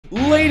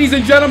Ladies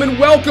and gentlemen,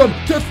 welcome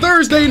to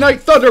Thursday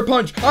Night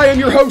Thunderpunch. I am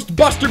your host,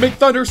 Buster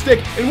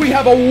McThunderstick, and we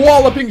have a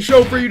walloping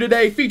show for you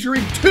today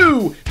featuring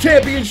 2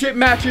 championship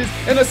matches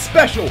and a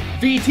special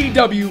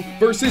VTW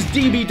versus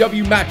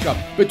DBW matchup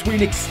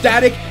between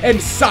Ecstatic and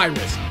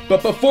Cyrus.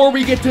 But before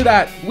we get to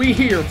that, we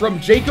hear from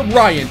Jacob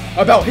Ryan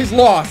about his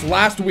loss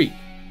last week.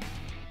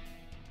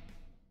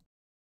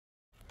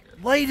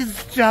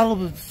 Ladies and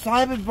gentlemen,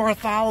 Simon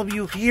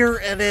Bartholomew here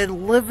and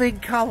in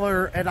living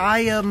color, and I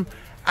am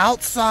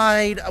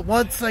outside,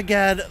 once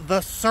again,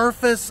 the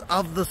surface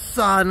of the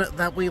sun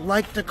that we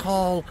like to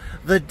call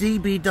the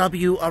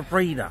DBW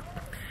arena.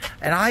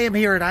 And I am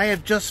here and I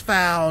have just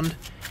found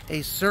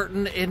a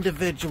certain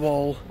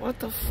individual. What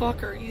the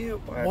fuck are you?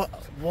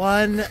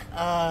 One,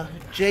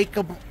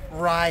 Jacob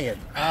Ryan.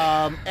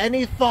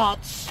 Any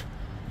thoughts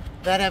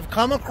that have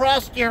come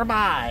across your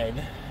mind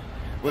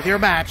with your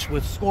match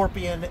with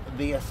Scorpion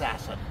the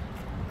Assassin?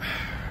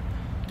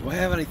 Do I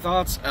have any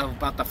thoughts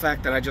about the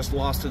fact that I just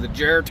lost to the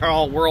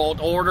Geritol World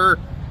Order?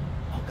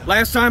 Okay.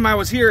 Last time I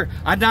was here,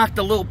 I knocked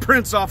the little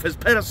prince off his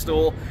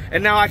pedestal,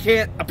 and now I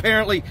can't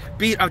apparently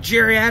beat a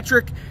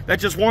geriatric that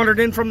just wandered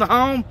in from the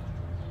home?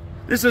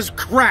 This is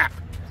crap.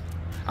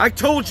 I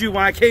told you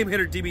when I came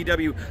here to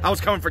DBW, I was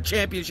coming for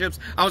championships,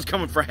 I was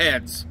coming for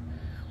heads.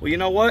 Well, you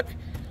know what?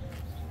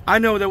 I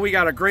know that we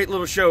got a great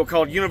little show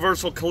called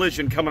Universal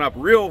Collision coming up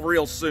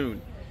real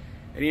soon.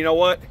 And you know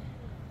what?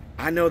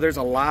 I know there's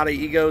a lot of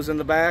egos in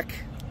the back,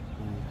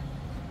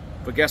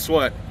 but guess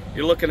what?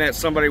 You're looking at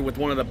somebody with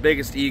one of the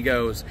biggest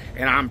egos,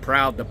 and I'm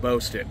proud to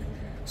boast it.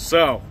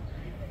 So,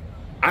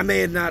 I may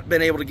have not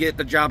been able to get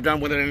the job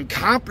done with an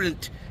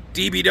incompetent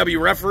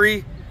DBW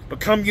referee, but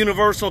come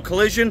Universal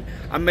Collision,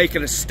 I'm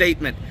making a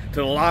statement to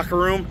the locker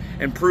room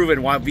and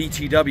proving why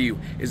VTW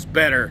is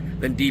better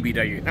than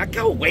DBW. Now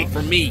go away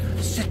from me.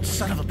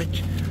 Son of a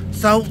bitch.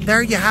 So,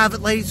 there you have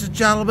it, ladies and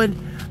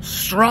gentlemen.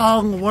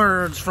 Strong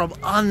words from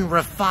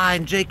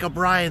unrefined Jacob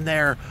Ryan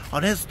there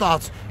on his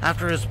thoughts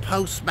after his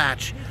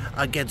post-match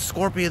against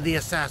Scorpion the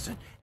Assassin.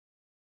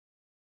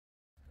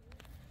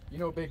 You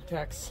know, Big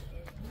Tex,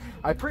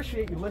 I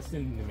appreciate you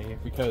listening to me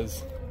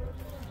because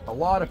a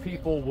lot of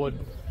people would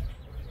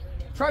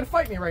try to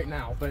fight me right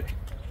now, but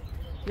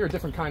you're a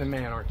different kind of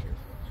man, aren't you?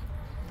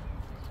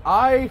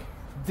 I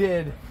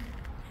did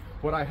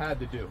what I had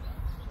to do.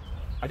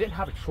 I didn't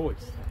have a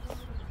choice.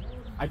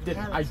 I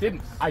didn't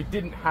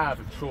have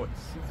a choice.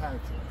 You had a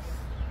choice.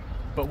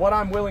 But what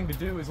I'm willing to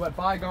do is let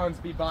bygones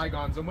be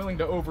bygones. I'm willing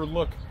to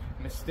overlook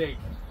mistake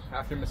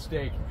after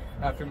mistake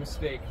after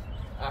mistake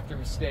after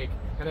mistake.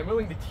 And I'm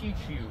willing to teach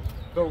you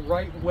the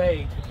right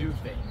way to do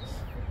things.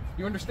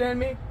 You understand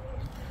me?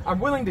 I'm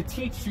willing to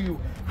teach you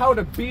how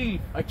to be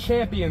a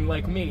champion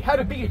like me, how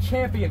to be a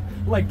champion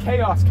like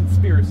Chaos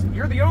Conspiracy.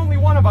 You're the only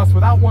one of us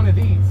without one of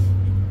these.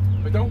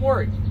 But don't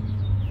worry.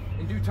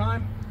 In due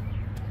time,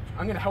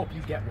 I'm gonna help you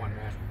get one,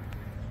 man.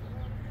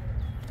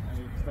 How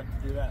do you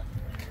expect to do that?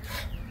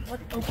 What?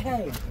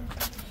 Okay.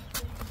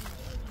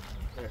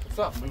 Hey, what's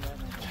up?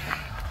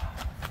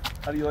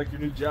 How do you like your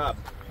new job?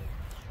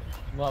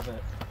 Love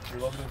it.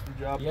 You loving this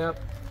new job? Yep.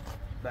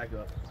 Back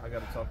up. I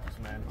gotta talk to this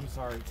man. I'm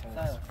sorry,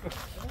 Ted.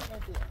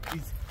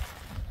 He's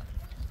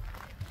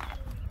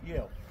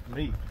You,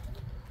 me.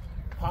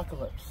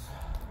 Apocalypse.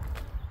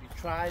 You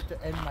tried to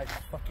end my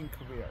fucking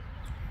career.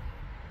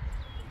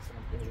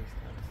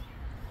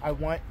 I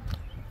want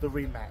the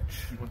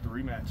rematch. You want the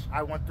rematch?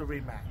 I want the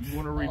rematch. You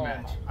want a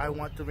rematch? I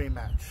want the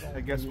rematch. Hey,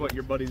 guess what?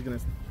 Your buddy's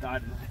gonna die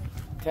tonight.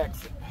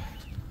 Text it.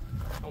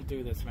 Don't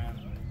do this, man.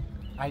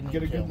 I need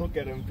Get a to. good look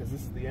at him, because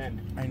this is the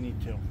end. I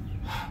need to.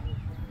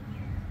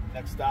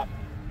 Next stop,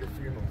 your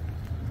funeral.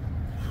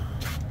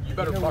 You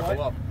better You know buckle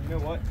what? up. You know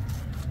what?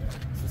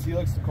 Since he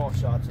likes to call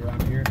shots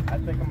around here, I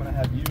think I'm gonna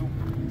have you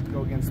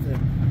go against him.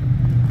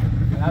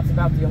 And that's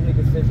about the only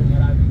decision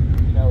that I've,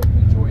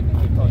 enjoyed the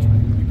game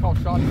touching. You call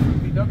shots in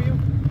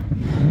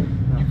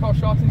DBW? You call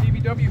shots in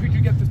DBW? Who'd you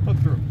get this put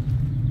through?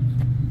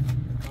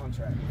 The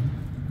contract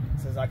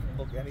says I can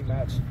book any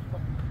match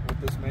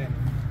with this man.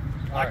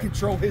 All I right.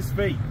 control his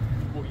fate.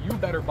 Well, you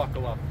better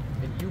buckle up,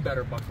 and you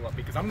better buckle up,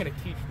 because I'm going to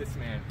teach this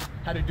man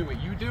how to do what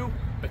you do,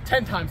 but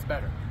 10 times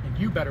better. And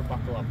you better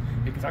buckle up,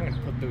 because I'm going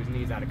to put those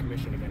knees out of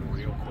commission again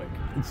real quick.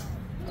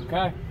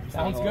 Okay,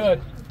 sounds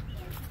good.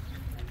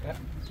 Yep.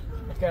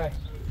 Okay,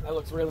 that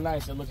looks really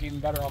nice. It looked even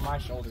better on my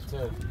shoulder,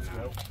 too.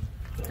 Nope.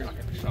 You're not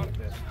getting a shot at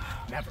this.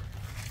 Never.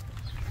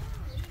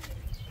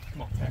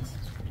 Come on, Tex.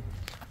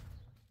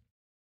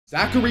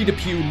 Zachary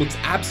Depew looks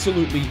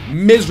absolutely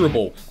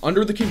miserable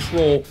under the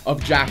control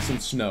of Jaxson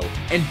Snow.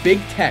 And Big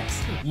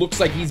Tex looks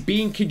like he's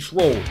being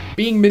controlled,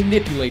 being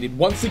manipulated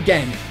once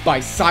again by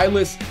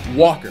Silas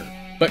Walker.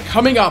 But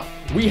coming up,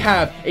 we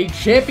have a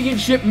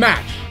championship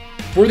match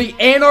for the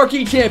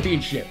Anarchy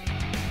Championship,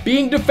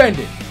 being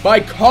defended by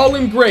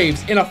Colin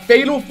Graves in a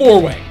fatal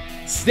 4-way.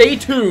 Stay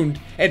tuned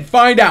and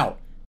find out.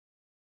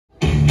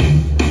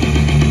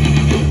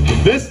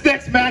 This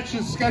next match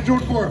is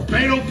scheduled for a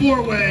fatal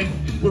 4-way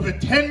with a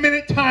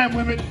 10-minute time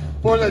limit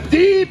for the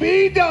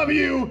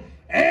DBW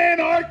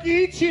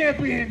Anarchy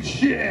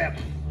Championship.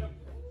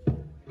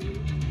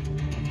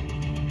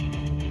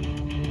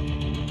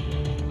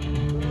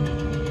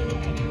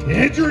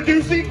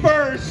 Introducing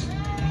first,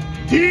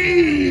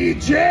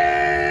 DJW.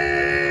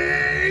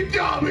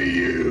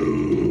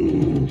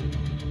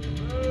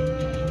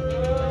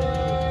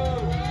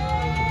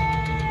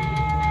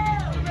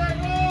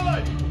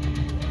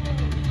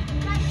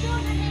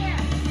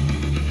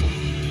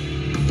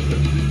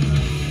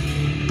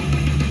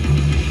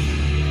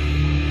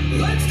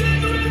 Let's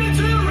take the ribbon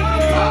to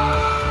rock!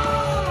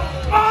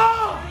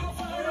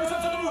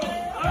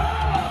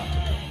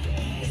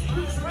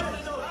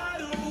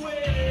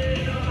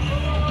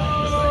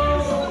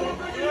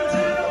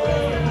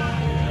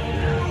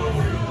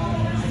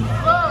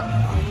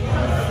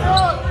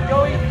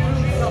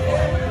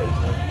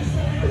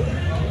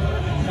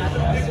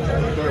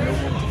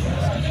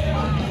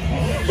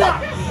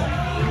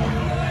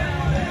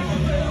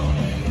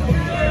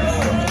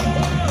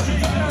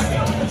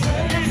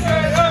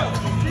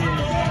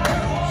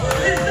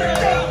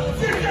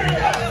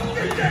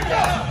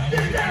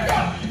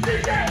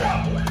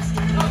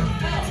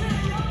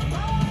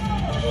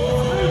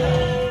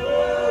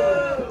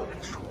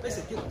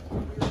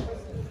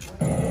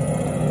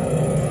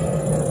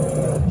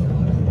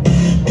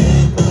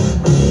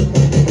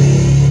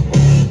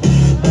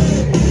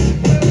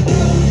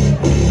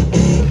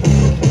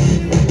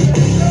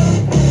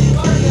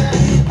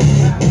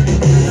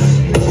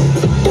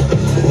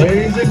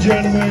 Ladies and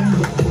gentlemen,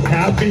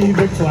 Happy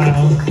the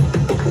Clown.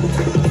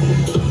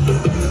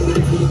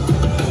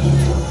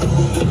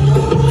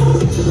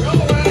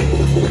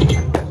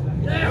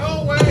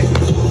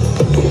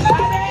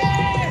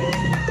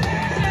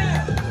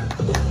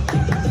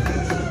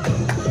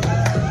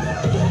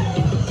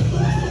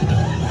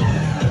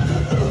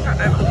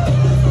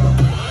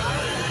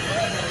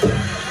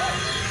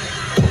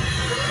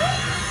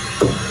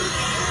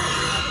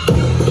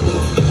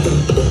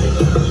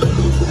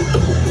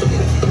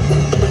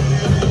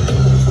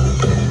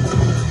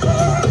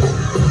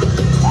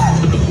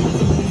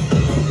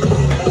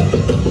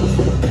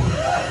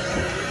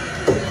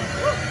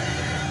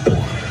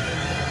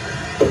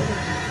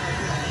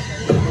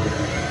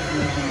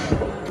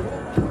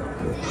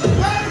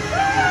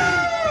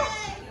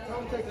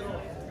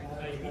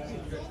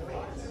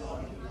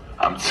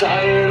 I'm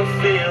tired of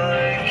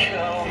feeling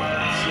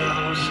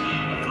comatose.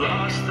 I've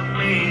lost the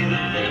me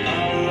that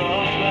I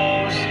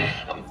lost.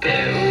 I'm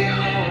barely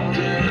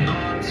holding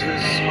on to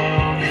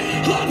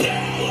smoke. I'm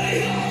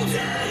barely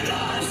holding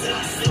on to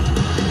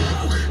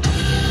smoke.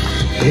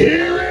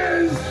 Here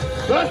is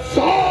the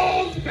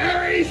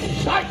Salisbury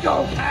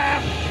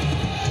psychopath,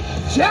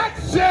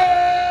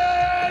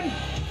 Jaxson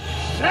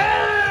Snow.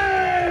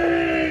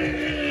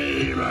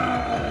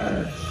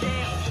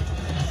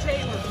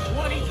 Sailor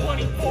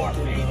 2024,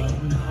 baby.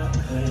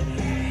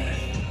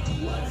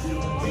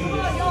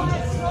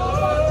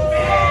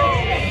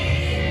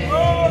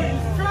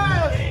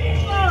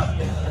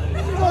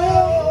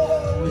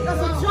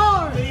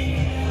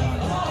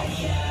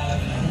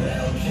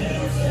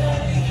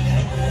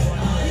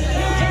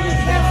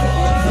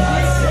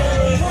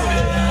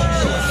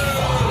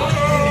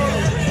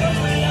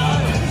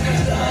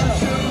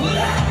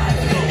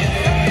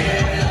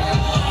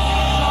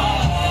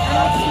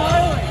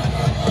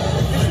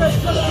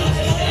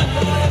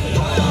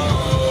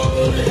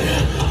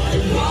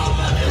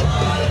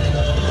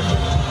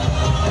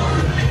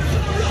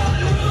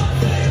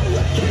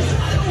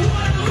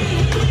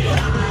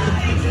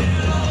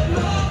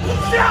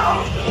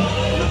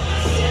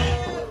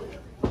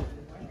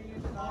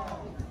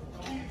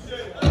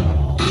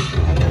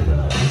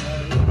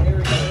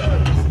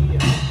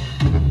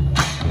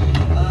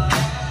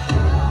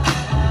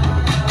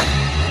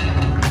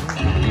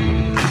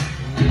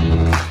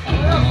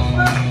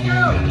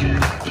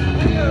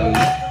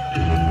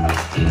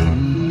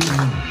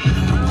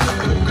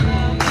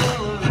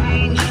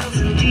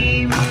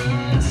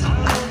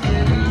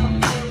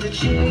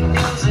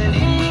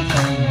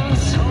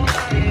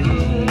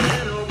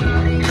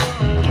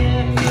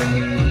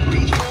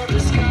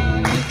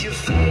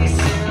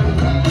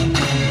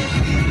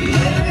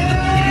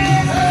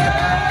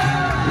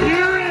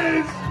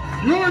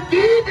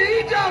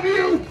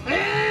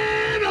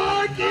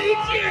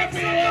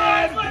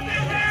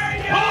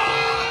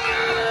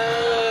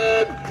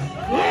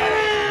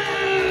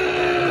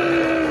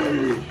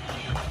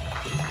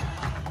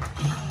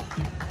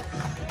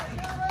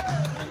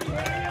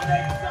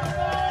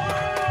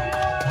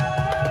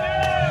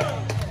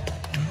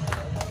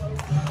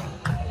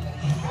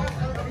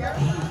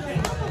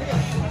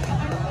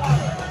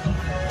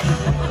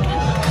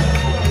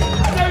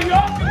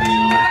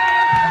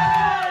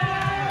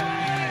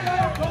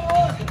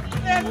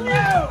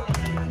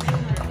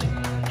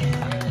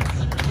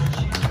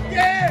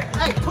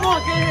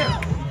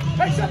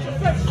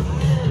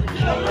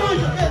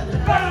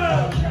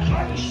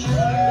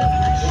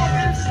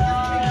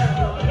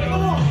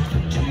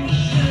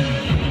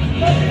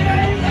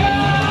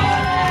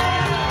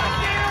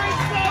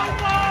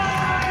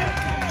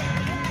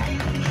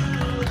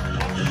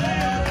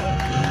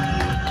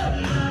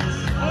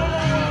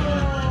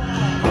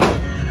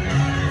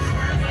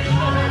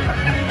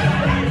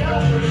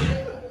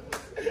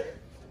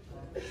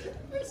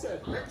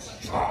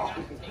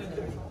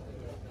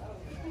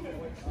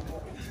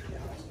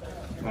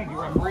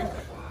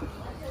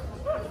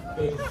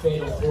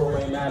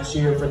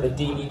 this year for the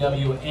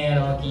DBW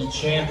Anarchy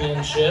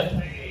Championship.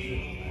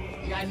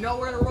 You got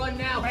nowhere to run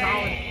now,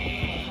 Colin.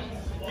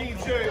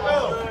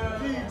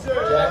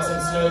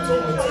 Jaxson Snow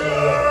told me to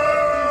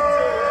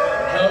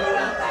help.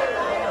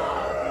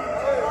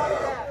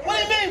 What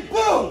do you mean,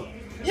 boo?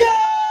 Yeah!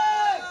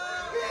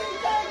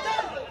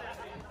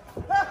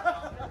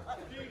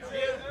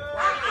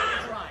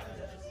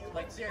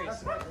 Like,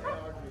 seriously.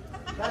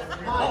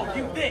 Oh,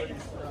 you think?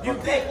 You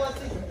think?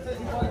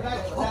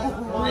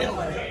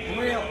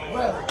 Really?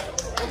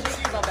 What you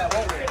see about that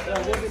one?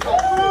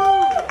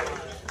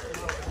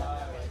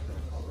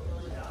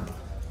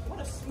 What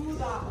a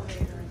smooth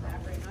operator in that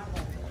ring.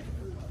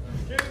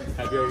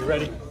 Happy, are you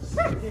ready?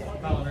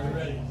 Colin, are you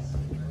ready?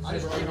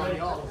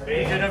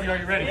 AJW, are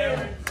you ready?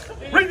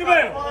 Ring the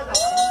bell!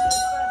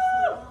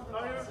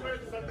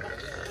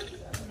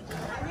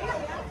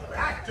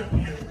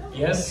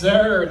 Yes,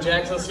 sir.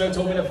 Jaxson Snow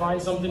told me to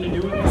find something to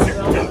do with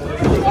myself.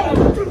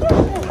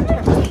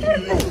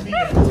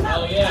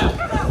 Hell yeah.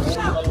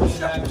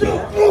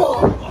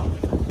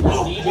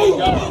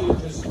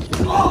 DJW just beating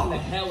the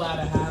hell out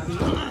of Happy.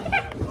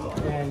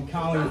 And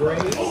Colin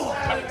Graves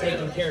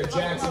taking care of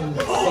Jaxson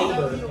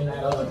Saber in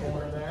that other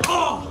corner there.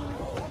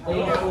 They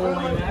have a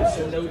full-line match,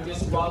 so no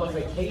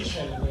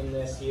disqualification in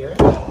this here.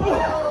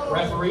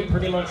 Referee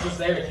pretty much just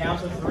there to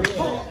count to 3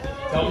 and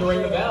tell him to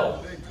ring the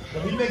bell.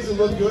 He makes it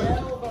look good.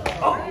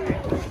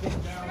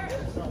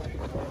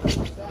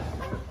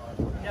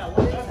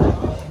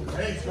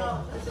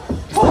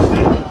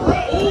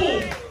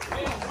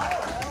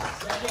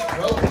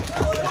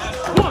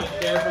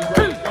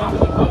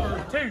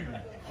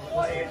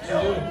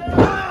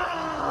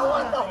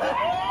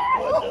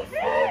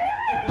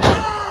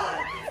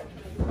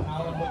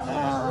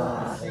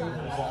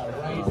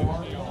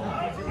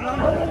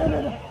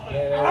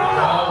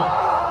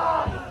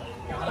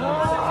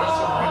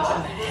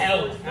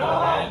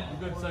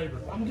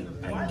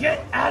 Get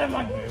out of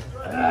my...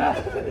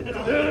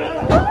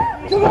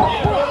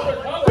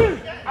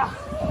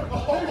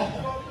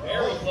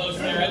 Very close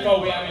there. I thought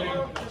we had a new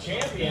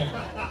champion.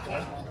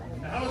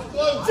 That was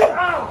close.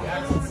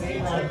 Jaxson Snow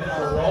on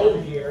a roll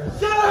here.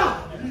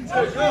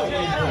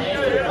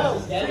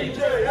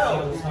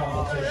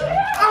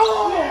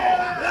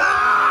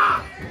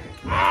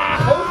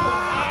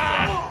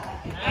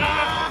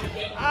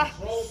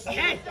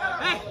 Hey,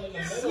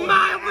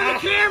 smile for the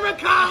camera,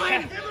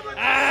 Colin!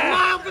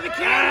 Smile for the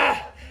camera!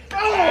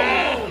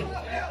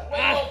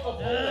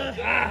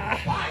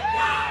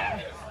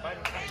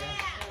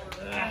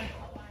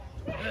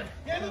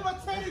 Give him a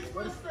titty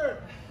twister.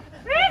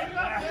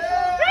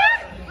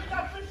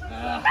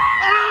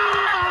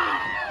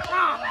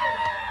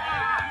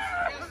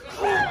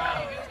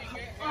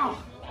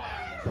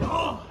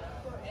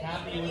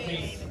 Happy with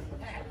his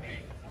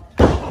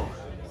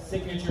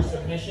signature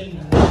submission,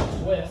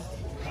 twist.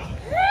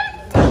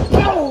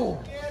 No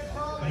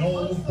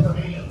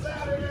permanent.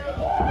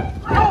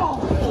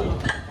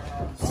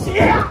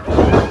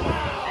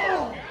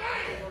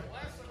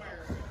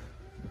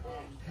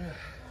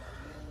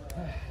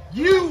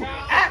 You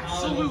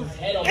absolute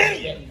head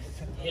almost getting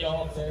hit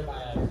off there by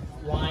a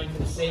line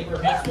from Saber.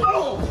 Hits the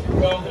going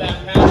for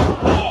that pass.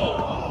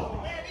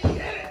 Oh!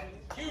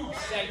 Huge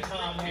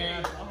senton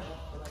there.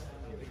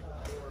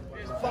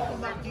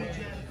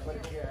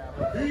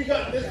 Who you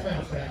got in this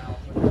match now?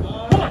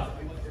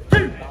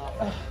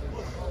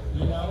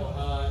 You know,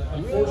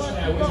 unfortunately,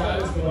 I wish I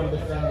was the one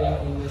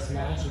defending in this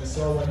match. We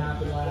saw what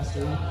happened last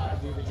week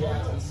due to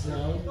Jaxson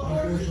Snow.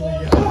 Unfortunately,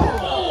 yeah.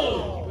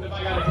 Oh! But if I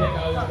got to pick, I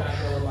always got to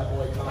go with my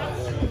boy Colin.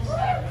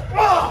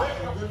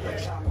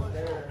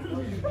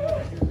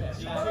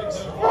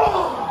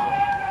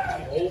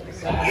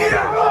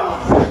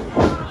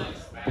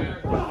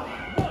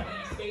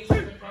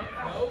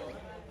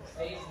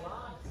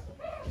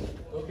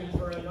 Looking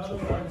for another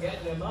one,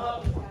 getting him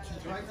up.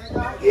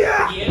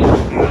 Yeah!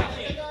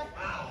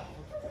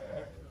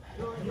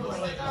 Going for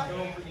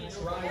the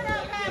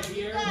trifecta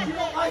here.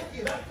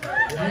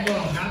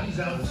 Happy's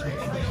out this week.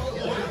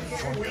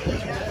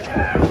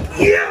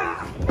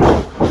 Yeah!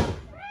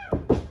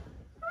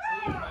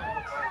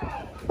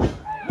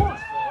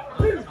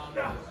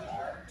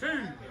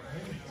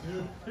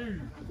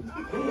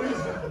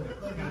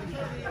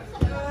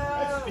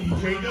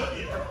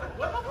 DJW.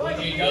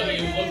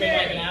 DJW looking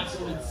like an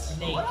absolute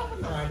snake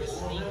trying to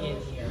sneak in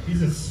here.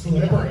 He's a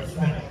slippery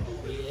snake.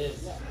 He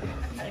is.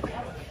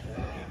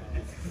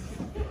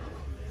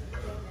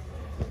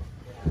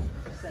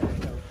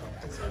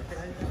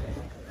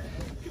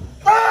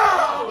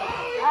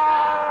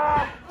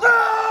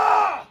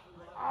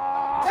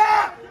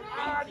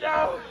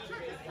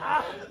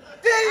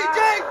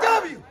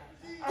 DJW!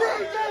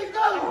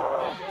 DJW!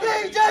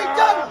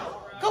 DJW!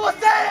 Come on,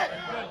 say it!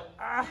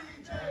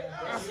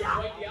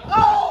 Oh!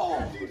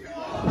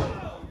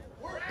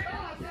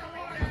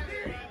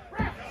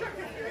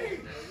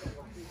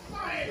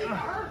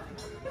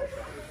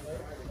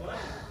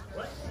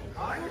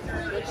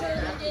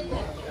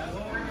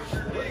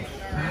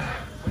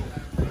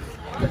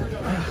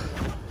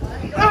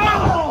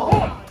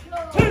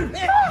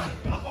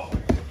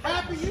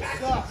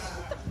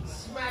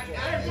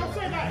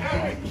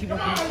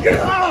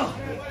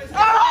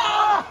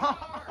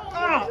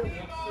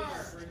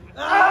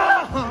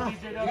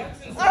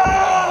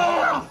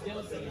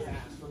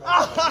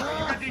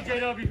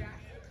 DJW.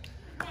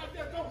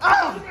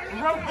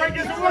 Rope break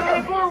doesn't work in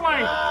a four-way.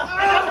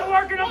 It doesn't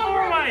work in a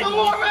four-way. It doesn't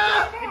work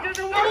in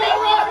a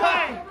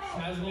four-way.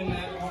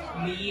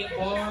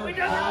 It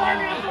doesn't work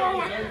in a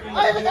four-way.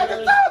 I even got the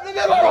top in the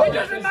middle. It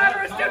doesn't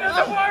matter. It still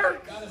doesn't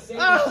work. Got to save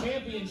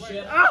his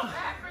championship.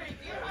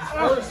 His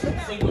first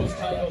singles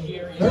title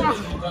here in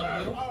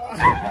DJW.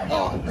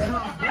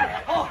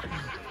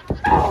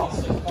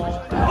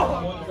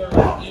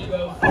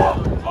 Ego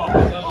from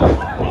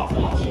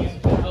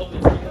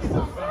helping bring us to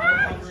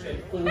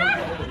 504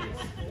 days.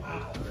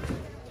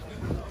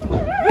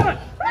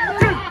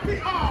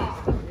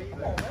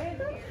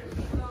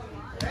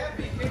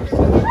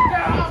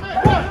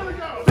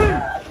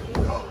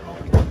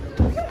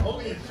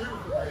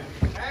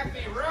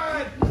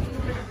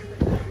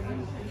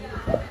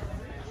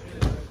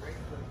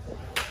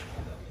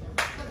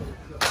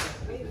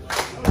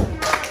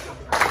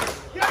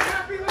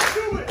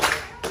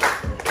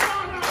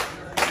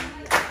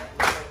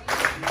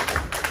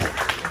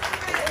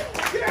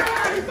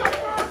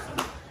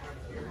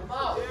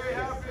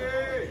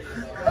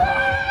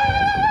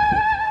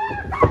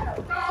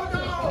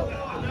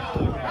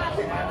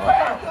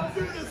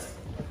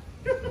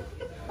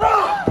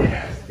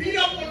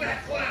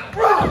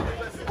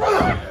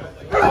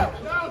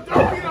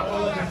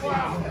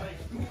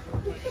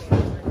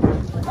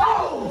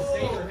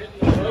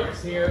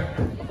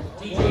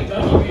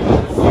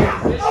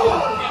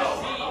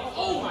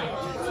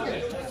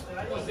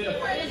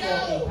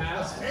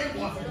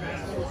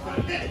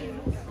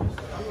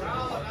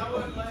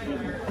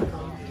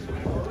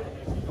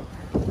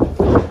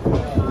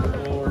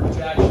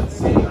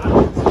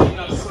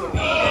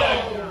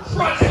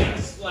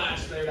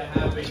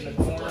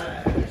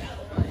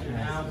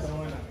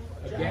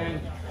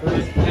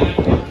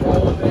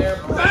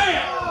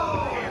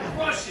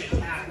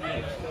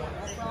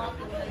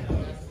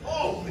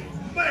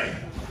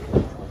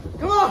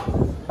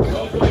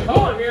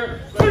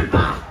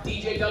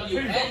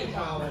 DJW and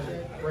Colin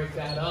break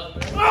that up.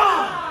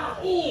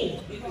 Ooh,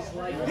 it is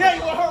like Yeah,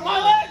 you want to hurt my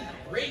leg?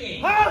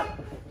 ringing. Huh?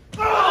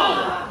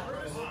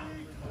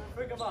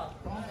 Pick him up.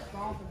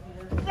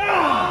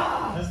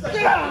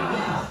 Yeah.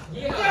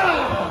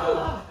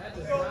 That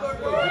does not feel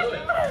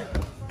good.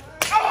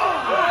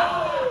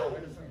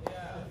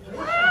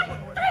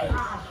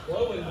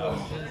 Blowing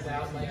those things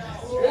out like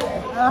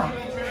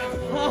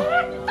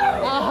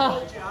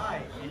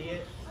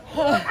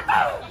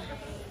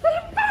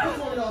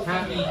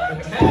Happy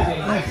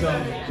attempting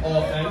some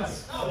offense,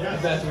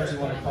 if that's what you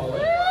want to call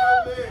it.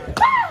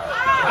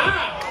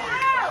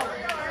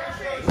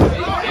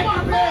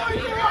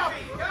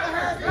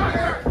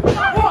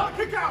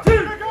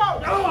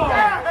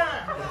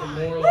 The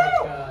more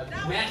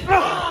like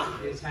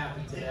Matt is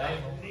happy today.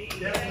 DJW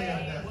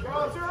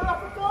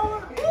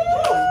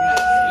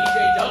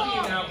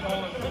now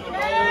calling for the roll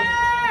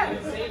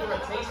and savor a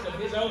taste of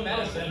his own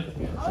medicine.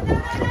 Straight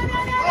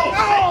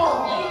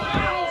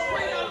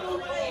out of the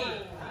way.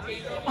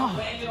 DJW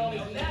landed on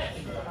his neck.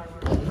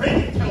 Great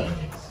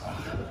intelligence.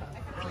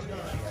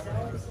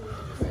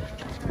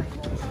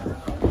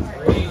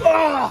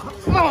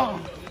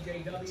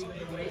 DJW to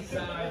the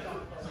wayside,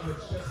 so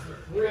it's just the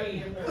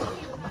three.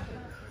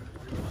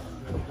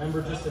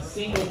 Remember, just a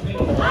single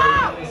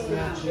pinfall in this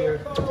match here.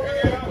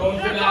 Going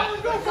for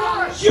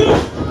that. Shoot! The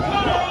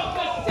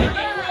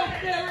second rope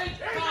there is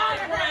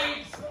Colin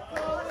Graves.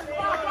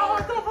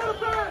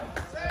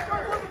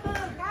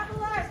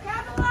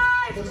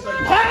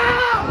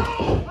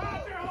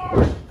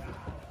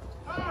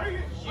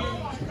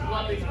 Huge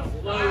clubbing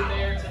blow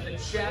there to the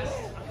chest.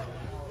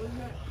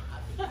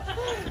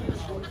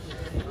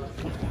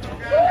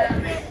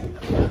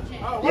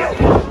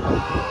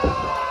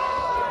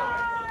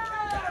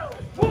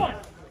 One,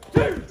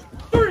 two,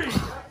 three.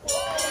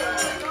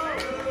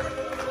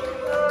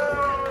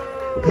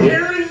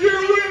 Here is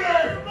your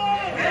winner,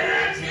 and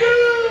it's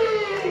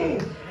you,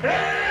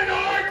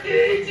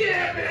 Anarchy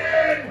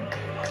champion,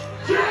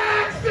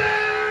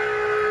 Jaxson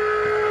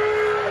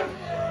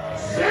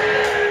Snow!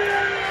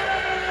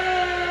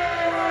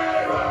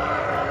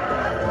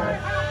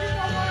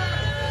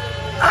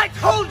 I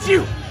told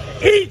you,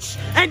 each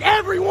and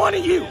every one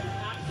of you,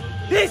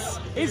 this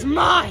is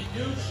mine.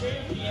 New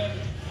champion,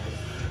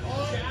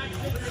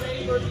 Jaxson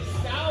Snow, the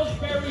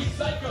Salisbury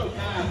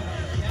Psychopath,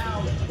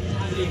 now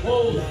has a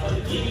hold of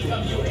the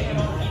DBW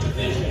Anarchy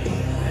division.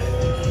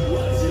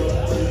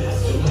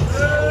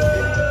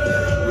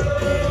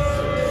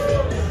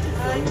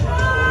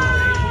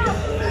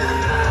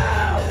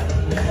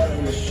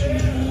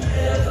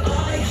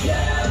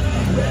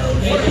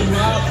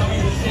 Meanwhile,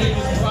 coming to see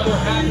his brother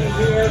Happy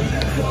here.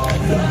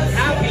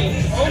 Happy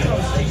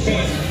almost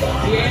became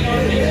the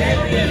Anarchy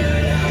champion,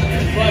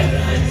 but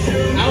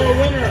our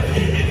winner,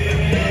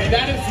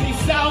 that is the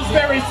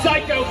Salisbury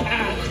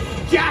Psychopath,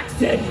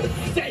 Jaxson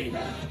Snow.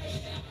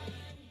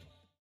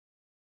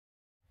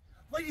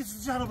 Ladies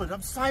and gentlemen, gentlemen,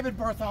 I'm Simon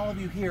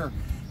Bartholomew here,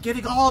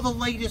 getting all the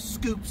latest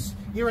scoops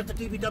here at the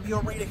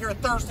DBW Arena here at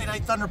Thursday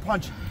Night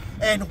Thunderpunch,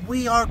 and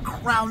we are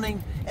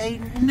crowning a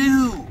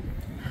new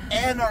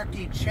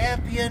Anarchy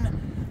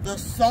champion, the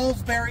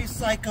Salisbury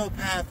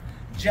Psychopath,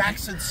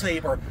 Jaxson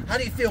Saber. How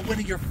do you feel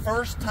winning your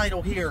first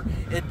title here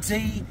at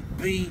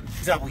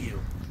DBW?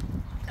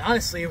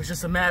 Honestly, it was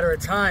just a matter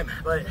of time,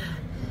 but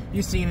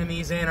you've seen in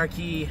these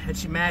Anarchy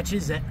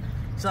matches that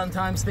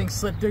sometimes things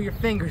slip through your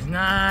fingers.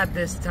 Not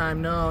this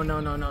time.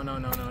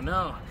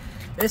 No.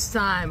 This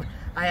time,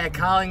 I had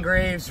Colin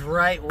Graves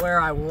right where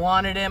I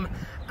wanted him.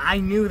 I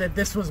knew that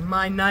this was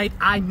my night.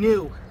 I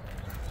knew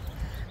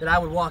that I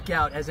would walk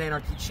out as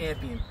Anarchy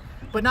champion.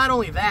 But not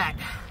only that,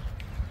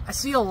 I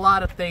see a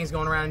lot of things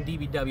going around in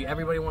DBW.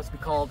 Everybody wants to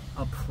be called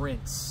a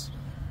prince,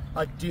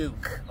 a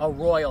duke, a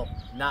royal.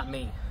 Not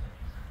me.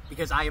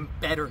 Because I am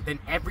better than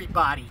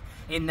everybody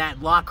in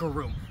that locker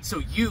room. So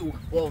you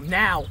will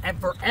now and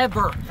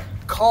forever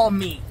call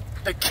me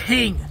the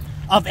king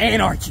of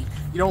Anarchy.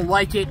 You don't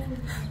like it?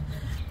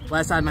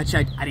 Last time I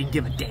checked, I didn't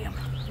give a damn.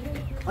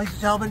 Ladies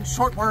and gentlemen,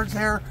 short words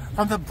there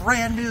from the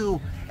brand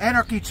new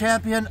Anarchy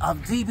champion of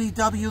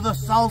DBW, the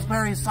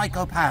Salisbury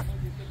Psychopath,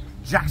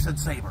 Jaxson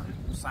Saber.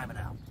 Simon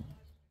out.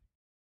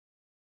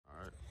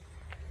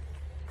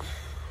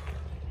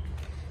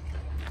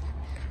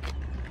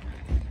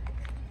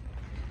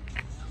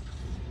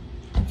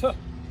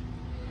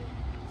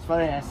 It's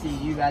funny I see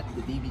you at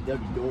the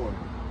DBW door.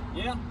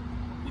 Yeah?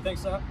 You think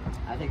so?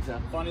 I think so.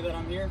 Funny that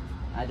I'm here?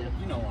 I do.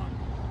 You know why.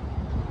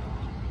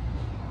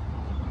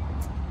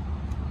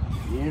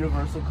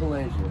 Universal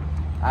Collision.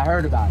 I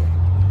heard about it.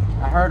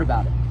 I heard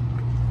about it.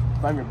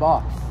 From your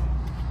boss.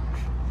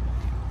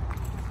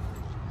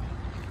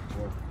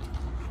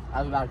 I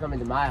was about to come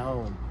into my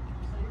home,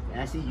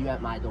 and I see you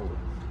at my door.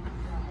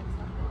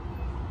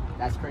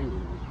 That's crazy.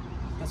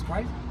 That's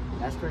crazy?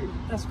 That's crazy.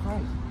 That's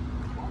crazy.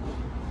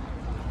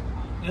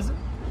 Is it?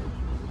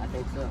 I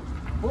think so.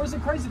 Or is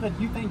it crazy that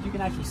you think you can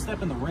actually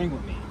step in the ring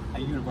with me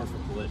at Universal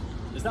Collision?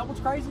 Is that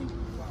what's crazy?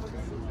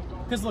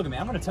 Because look at me,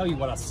 I'm going to tell you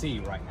what I see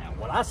right now.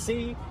 What I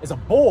see is a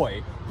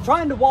boy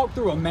trying to walk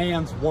through a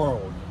man's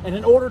world. And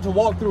in order to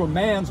walk through a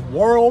man's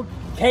world,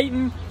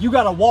 Caton, you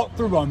got to walk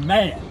through a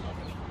man.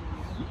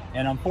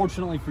 And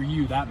unfortunately for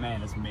you, that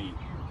man is me.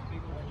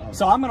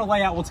 So I'm going to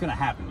lay out what's going to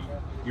happen to you.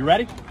 You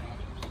ready?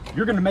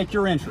 You're going to make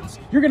your entrance.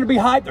 You're going to be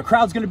hyped. The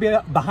crowd's going to be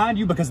behind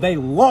you because they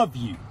love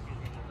you.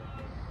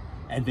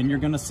 And then you're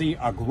going to see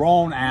a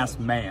grown-ass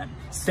man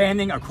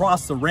standing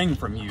across the ring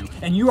from you,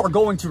 and you are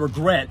going to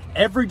regret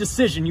every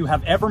decision you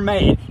have ever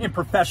made in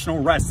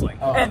professional wrestling.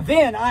 And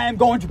then I am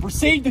going to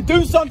proceed to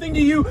do something to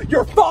you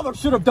your father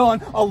should have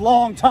done a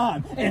long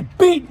time, and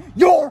beat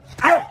your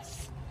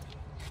ass.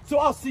 So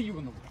I'll see you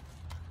in the ring.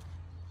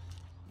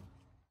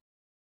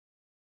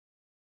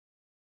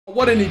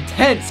 What an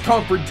intense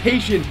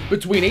confrontation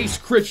between Ace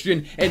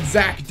Christian and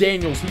Zach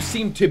Daniels, who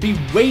seem to be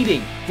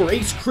waiting for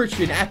Ace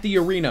Christian at the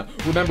arena.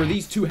 Remember,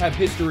 these two have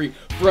history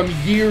from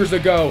years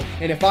ago,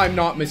 and if I'm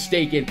not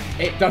mistaken,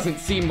 it doesn't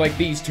seem like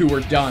these two are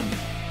done.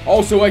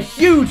 Also, a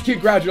huge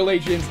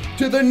congratulations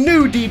to the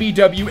new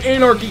DBW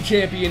Anarchy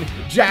champion,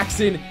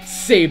 Jaxson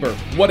Saber.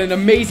 What an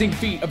amazing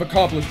feat of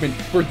accomplishment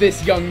for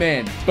this young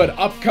man. But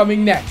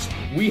upcoming next,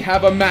 we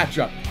have a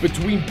matchup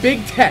between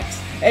Big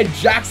Tex and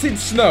Jaxson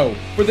Snow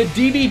for the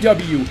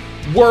DBW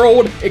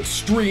World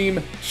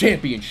Extreme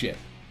Championship.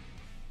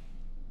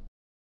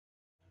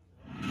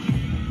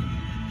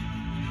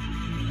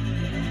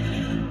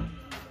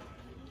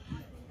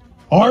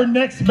 Our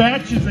next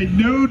match is a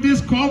no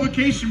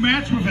disqualification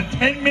match with a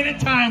 10-minute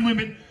time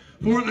limit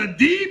for the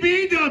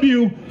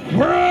DBW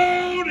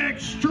World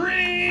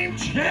Extreme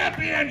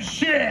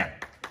Championship.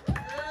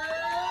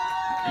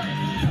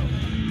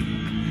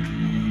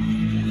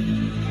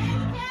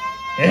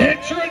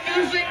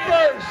 Introducing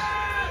first,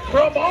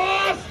 from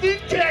Austin,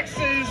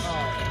 Texas,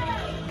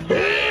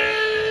 Big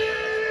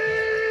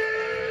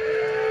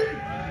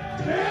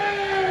Tex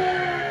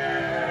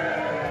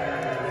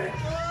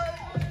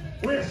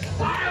with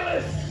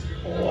Silas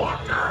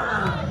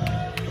Walker.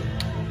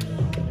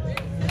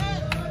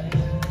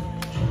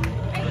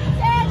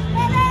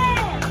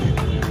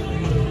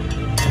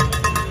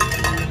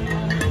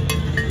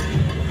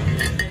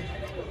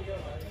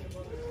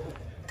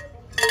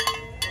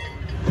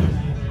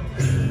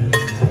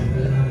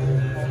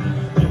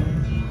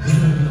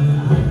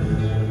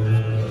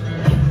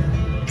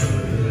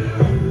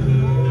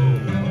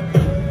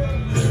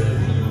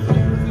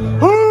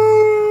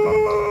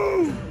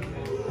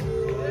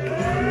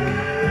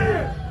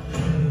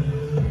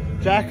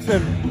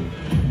 Jaxson,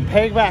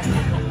 payback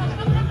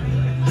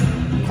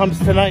comes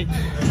tonight,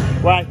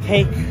 where I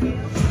take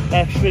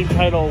that Extreme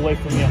title away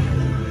from you.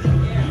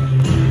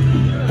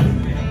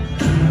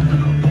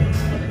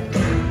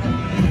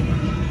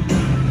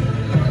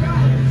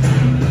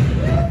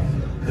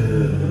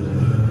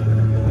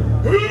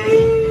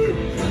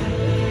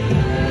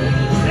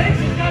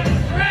 Texas got the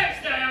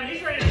straps down.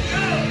 He's ready to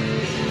go.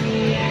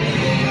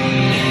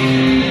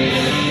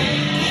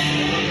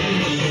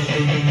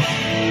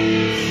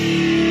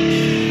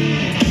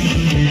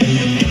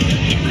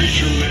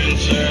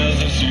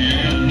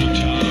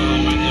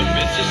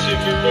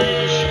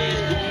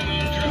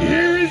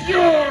 Here is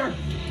your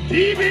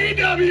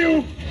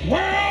DBW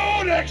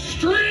World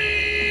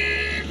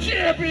Extreme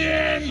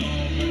Champion,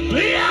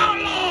 the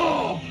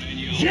Outlaw,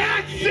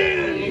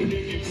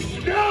 Jaxson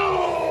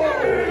Snow!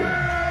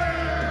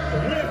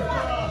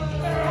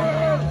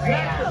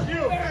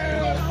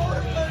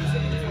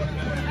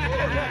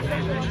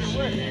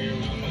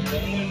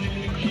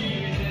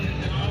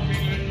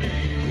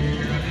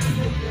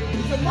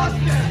 It's a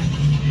mustache!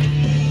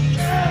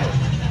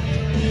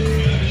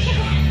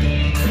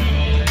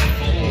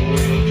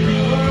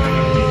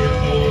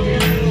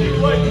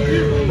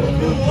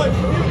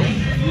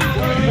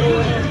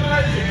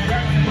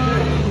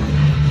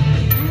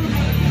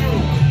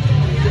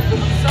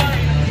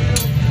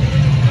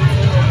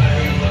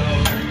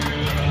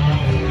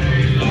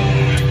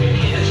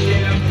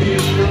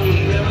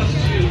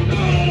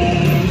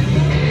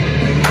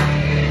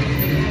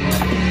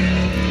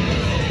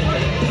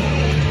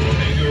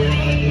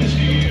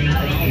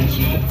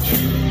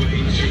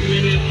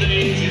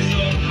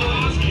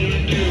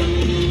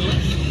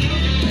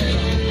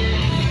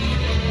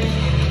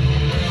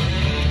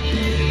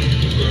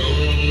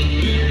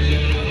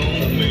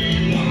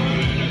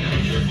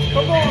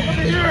 Come on, let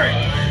me hear it!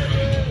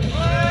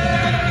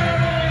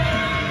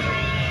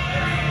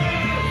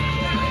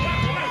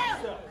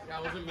 That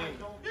wasn't me.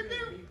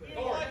 You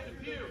like the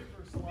view!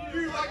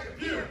 You like the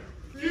view!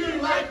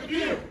 You like the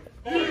view!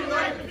 You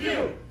like the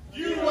view!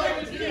 You like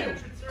the view!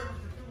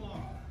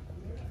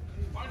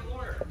 Find a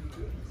lawyer.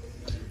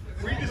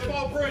 Read the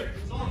small print.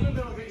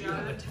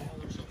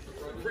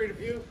 Afraid of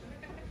you?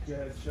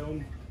 Yeah, show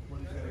him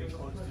when he's going to get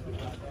close to the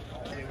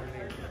camera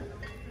there.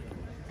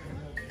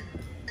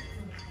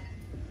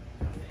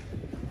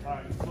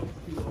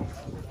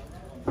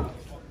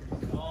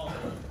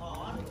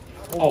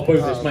 I'll boo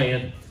this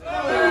man.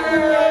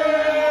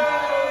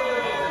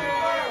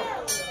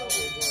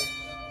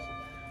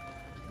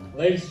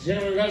 Ladies and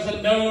gentlemen, we've got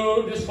a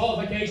no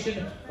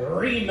disqualification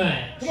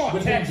rematch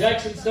between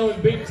Jaxson Snow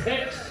and Big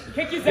Tex.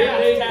 Kick his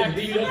Today, ass,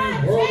 the Tex.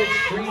 DBW World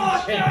Extreme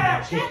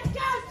Championship.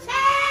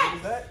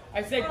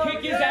 I said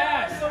kick his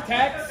ass,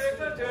 Tex.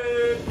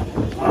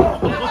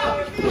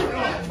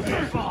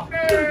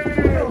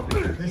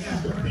 This is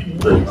going to be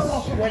one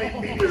sweating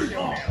media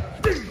showdown.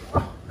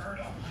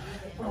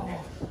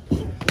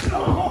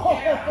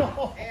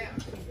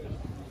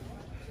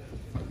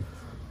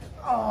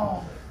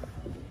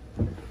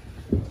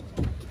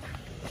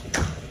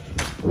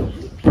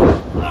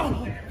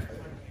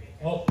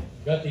 Oh,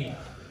 got the.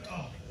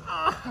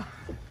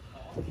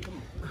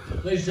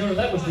 Ladies and gentlemen,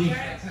 that was the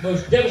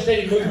most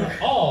devastating move in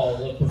all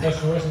of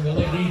professional wrestling. The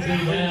late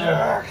DT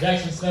now.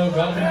 Jaxson Snow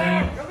got him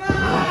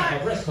in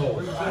the wrist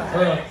hold.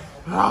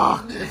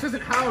 This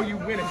isn't how you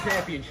win a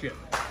championship.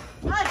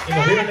 In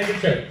the rear naked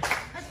choke.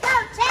 Let's go,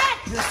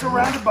 Tex! You're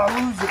surrounded by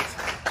losers.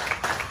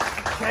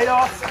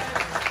 Chaos.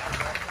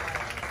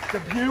 The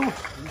view.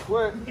 You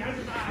quit.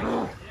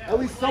 At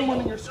least someone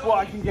in your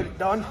squad can get it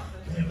done.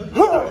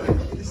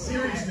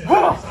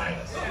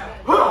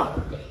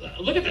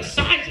 Look at the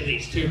size of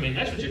these two men.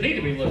 That's what you need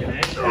to be looking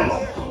at.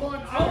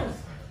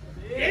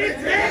 Get it,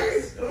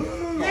 Tex!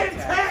 Get it,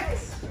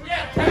 Tex!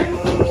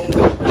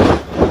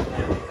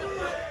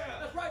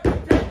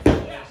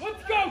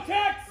 Let's go,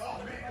 Tex!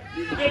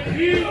 The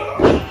view.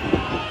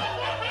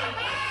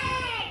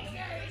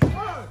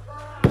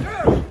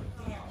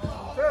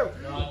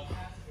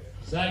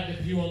 Zach the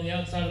view on the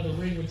outside of the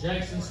ring with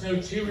Jaxson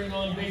Snow cheering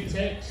on Big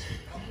Tex.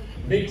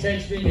 Big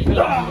Tex being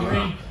accompanied to the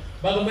ring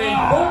by the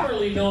man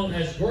formerly known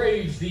as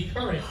Graves, the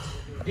current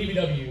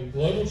DBW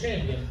Global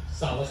Champion,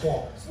 Silas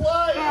Walker.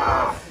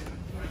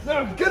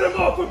 Now get him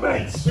off of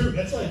me! Dude,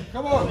 that's like,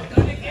 Come on!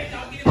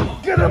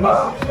 Get him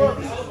off!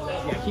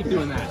 Yeah, keep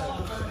doing that.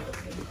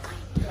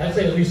 I'd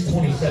say at least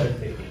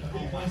 2750.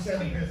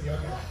 2750,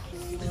 okay.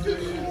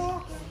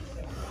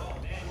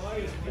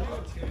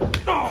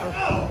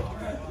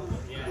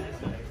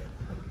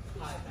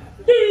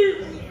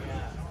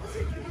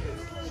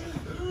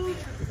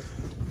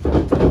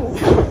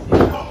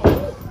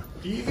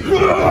 Easy.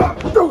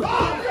 Oh,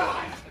 God!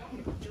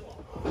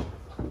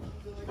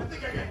 I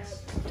think I got it.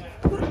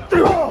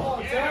 Come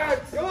on,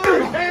 Tex! Come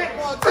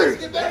on, Tex!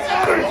 Get back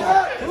out of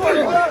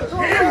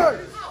here!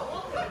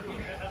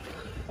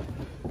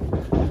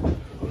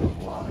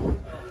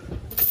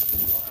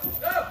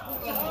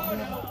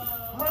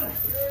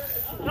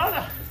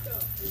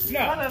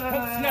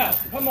 No,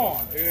 come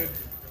on, dude.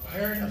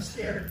 Aaron, I'm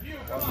scared.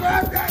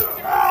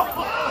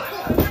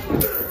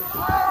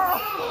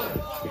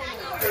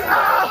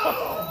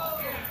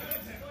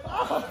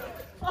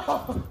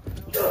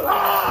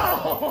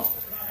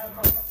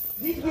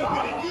 He's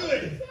whipping it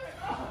good.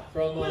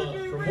 From what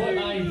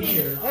I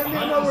hear,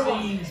 behind the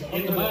scenes,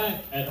 in the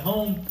back, at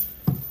home,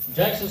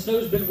 Jaxson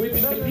Snow's been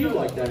whipping the view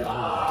like that at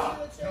home.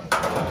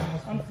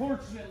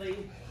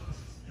 Unfortunately.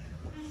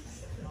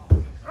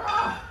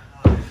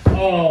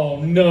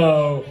 Oh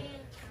no.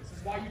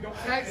 Why you don't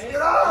Tex, get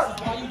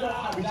up! Why you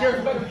don't Be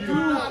careful of you.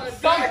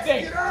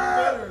 something? Get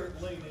up!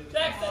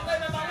 Jaxson,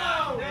 leave him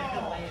alone!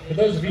 For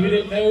those of you who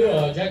didn't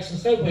know, Jaxson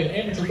Snow played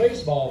amateur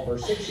baseball for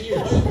 6 years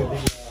with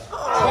the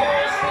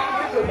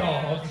Charleston River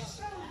Dogs.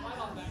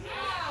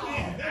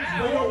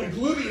 The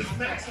gluteus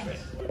maximus.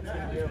 It's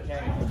gonna be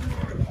okay.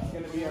 It's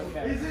gonna be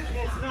okay. Is it?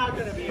 It's not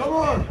gonna be okay. Come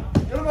on.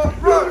 Get him up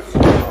first.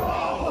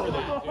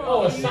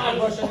 Oh, a side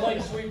Russian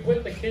leg sweep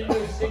with the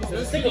Kindle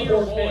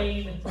Singapore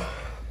Bane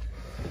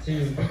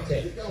to Big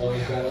Tex. Oh,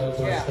 he's got up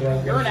with his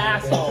throw. You're an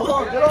asshole. Come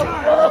on, get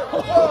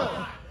up.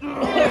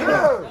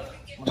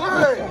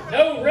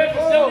 No ref,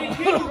 no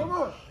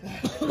DQ.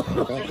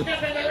 There's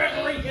nothing the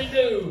referee can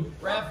do.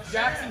 Ref,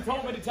 Jackson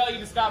told me to tell you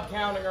to stop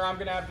counting or I'm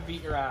going to have to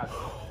beat your ass.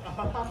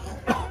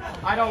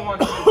 I don't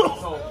want to be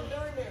insulted.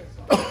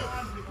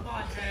 Come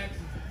on, Tex.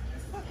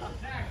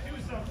 Tex, do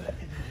something.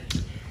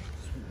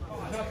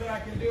 There's nothing I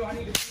can do. I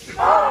need to...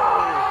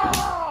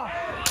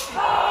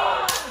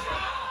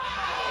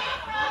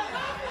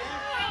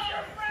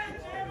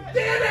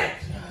 Damn it!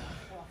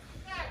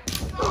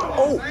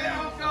 Oh!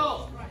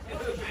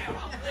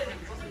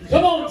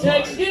 Come on,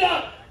 Tex, get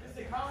up!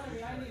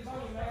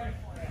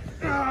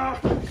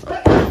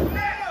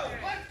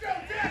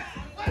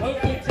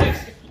 Okay, Tex.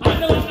 I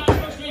know I'm not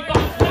supposed to be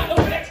boxed, but I know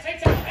Tex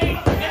takes out pain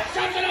and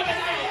shoves it up his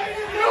ass.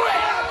 Do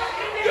it!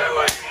 Do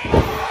it!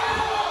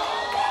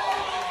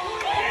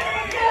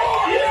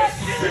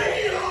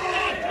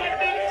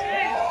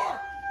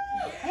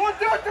 Won't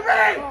do it to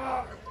me!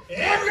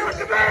 Won't do it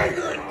to me!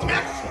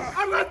 Tex,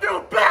 I'm gonna do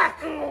it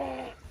back!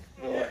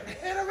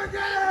 Hit him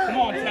again! Come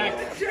on,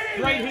 Tex.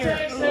 Right here.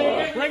 Tex,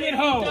 Bring it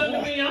home. Done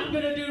to me, I'm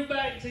gonna do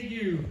back to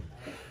you.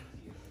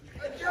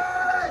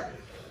 Again!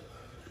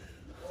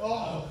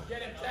 Oh,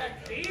 Get him,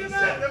 Tex.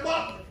 set him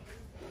up!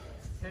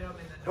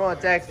 Come on,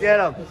 Tex, get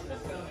him.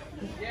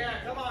 Yeah,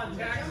 come on,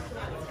 Tex.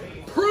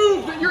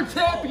 Prove that you're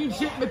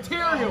championship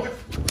material.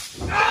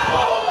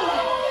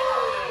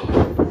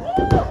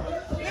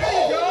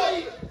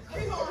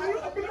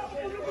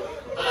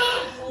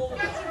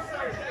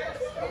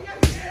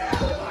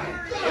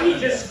 He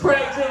just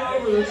cracked him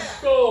over the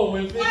skull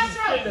with his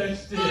kendo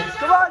stick.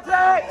 Come on,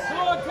 Tex.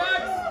 Come on, Tex.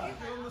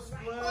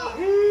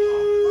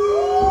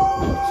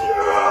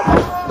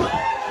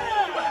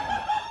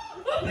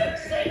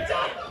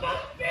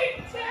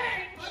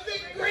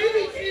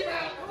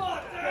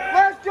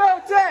 Let's go,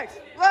 Tex.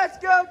 Let's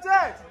go,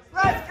 Tex.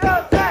 Let's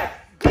go, Tex.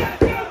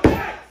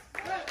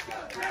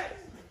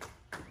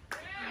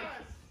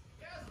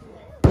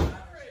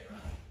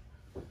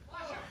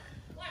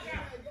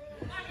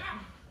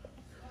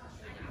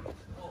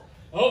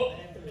 Oh,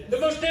 the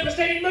most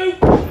devastating move!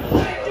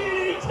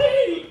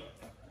 DDT!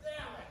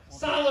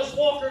 Silas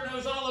Walker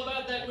knows all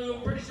about that move.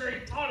 I'm pretty sure he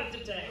taught it to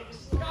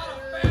Tex. Got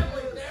a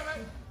family,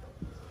 damn it.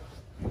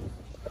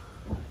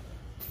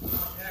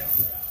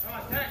 Come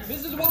on, Tex.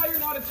 This is why you're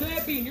not a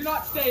champion. You're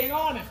not staying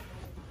on it.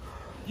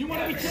 You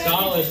want to be champion.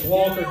 Silas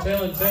Walker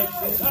telling Tex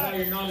this is how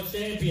you're not a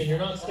champion. You're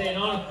not staying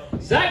on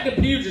it. Zach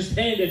DePew just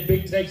handed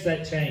Big Tex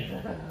that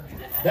chain.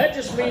 That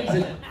just means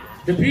that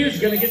DePew's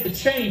going to get the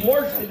chain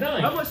worse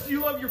tonight. How much do you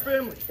love your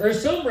family? Or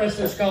some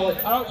wrestlers call it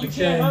You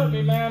can't hurt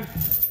me, man.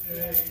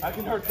 I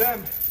can hurt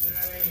them.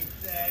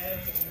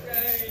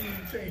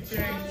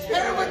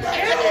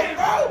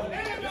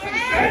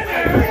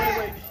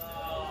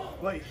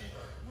 Wait.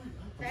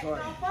 I'm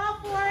sorry. Don't fall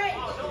for it.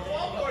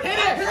 Hit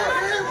it!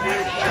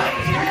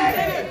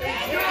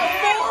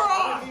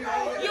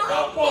 You're a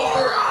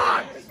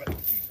moron!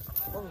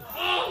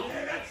 Oh,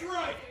 Yeah, that's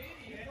right!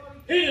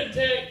 hit him,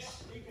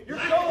 Tex. You're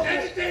so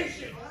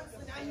hesitation!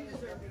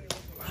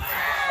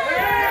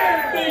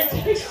 Big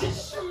Tex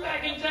just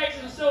smacking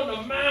Jaxson Snow in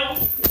the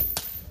mouth.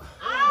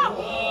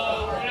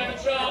 Oh, we're going to have a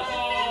chop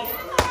off.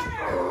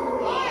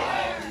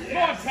 Come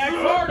on, Tex,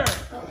 harder!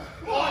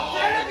 Oh,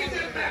 Tex, get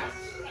that mouse!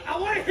 I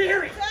want to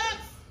hear it!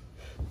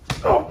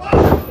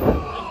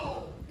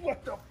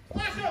 What the?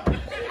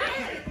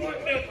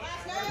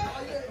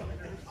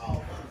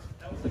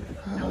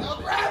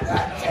 Grab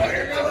that!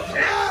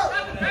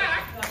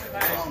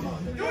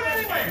 Do it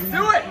anyway!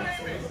 Do it!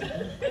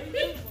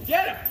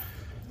 Get him!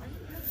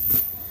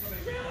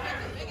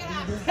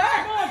 Tex!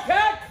 Come on,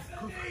 Tex!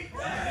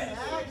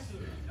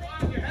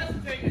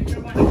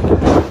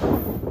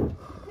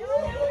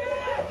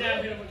 Now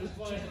hit him with this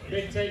one.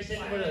 Big Tex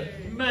hitting with a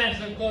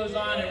massive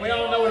clothesline, and we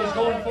all know what he's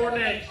going for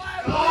next. So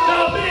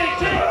Big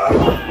Tex!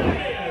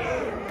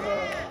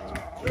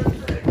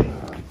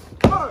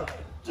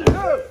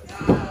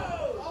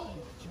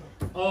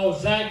 Oh,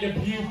 Zach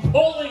DePew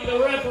pulling the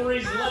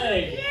referee's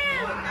leg.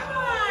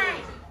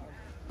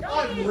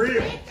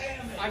 Unreal!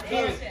 I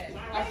can't.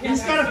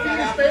 He's gotta feed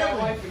his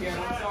family. Life again.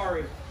 I'm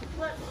sorry.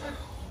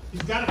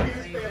 He's gotta feed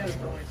his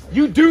family.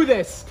 You do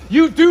this.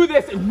 You do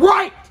this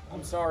right.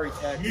 I'm sorry,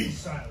 Tex. Jeez,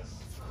 Silas.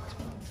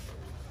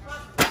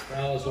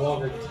 Silas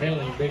Walker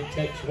telling Big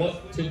Tex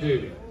what to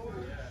do.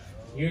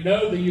 You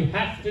know that you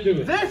have to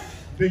do it. This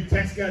Big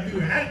Tex gotta do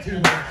an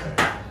attitude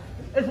match.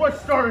 Is what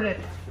started it.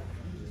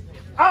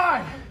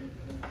 I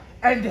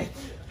end it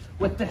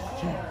with this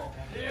chair.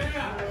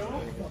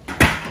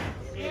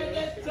 Get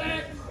this,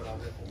 Tex.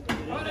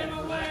 Put him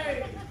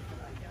away.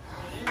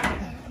 Come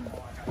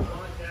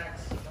on,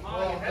 Tex. Come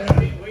on.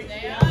 Hesitate. Wait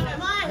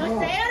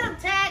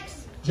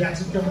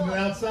Jaxson coming to the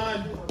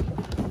outside.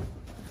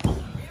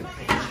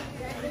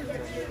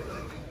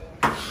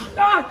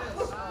 Drop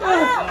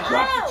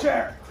the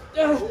chair.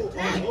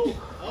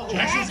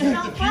 Jackson's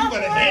got the pew by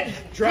the head.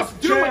 Drop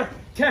the chair.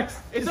 Tex,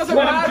 it doesn't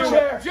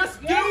matter.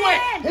 Just do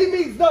it. He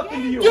means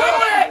nothing to you. Do it.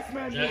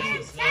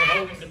 Jaxson Snow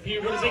holding the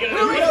pew. What is he going to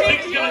do? What is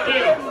he going to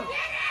do?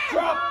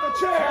 Drop the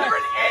chair. You're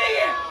an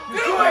idiot.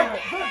 Do it.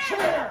 The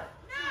chair.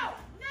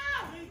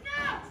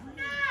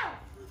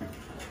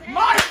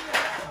 My.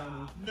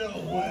 No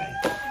way.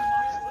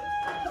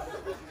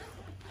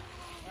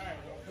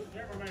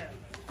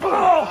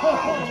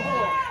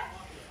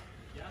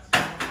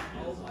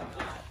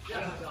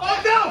 Oh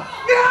no!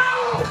 No!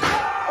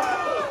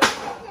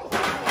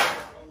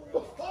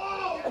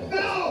 Oh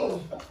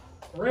no!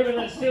 Ripping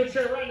that steel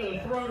chair right into the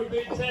throat of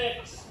Big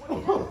Tex.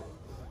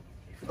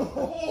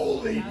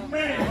 Holy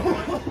man!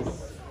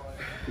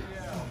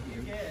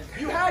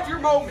 You had your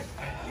moment.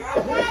 And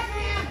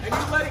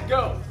you let it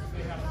go.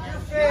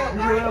 You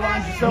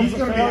realize yourself He's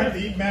going to have to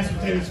eat mashed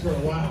potatoes for a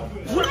while.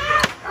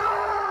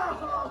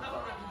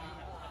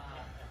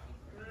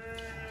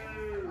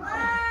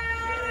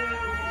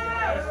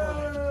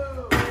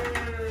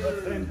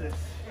 Let's end this.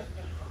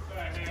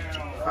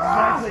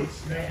 Exactly.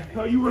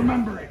 So you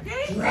remember it.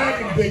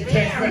 Dragging Big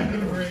Tex back in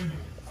the ring.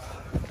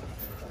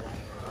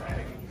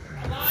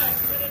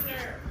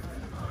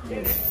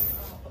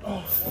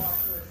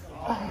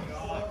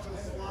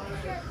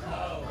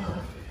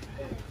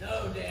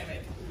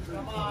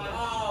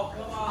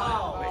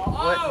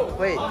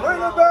 Wait. Ring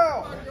the bell.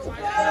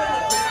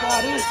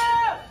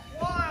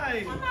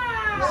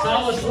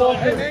 Silas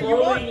Walker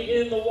throwing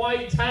in the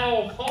white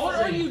towel. What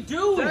are you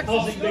doing?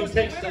 Causing Big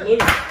Tex to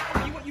lose.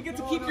 You get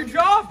to keep your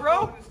job,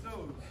 bro.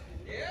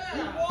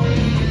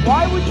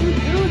 Why would you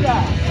do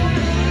that?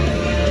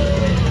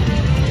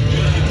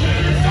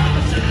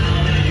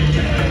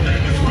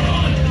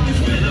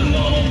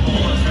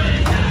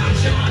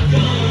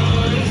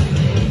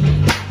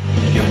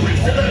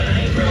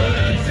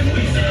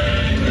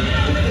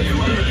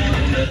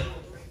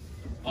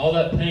 All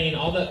that pain,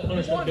 all that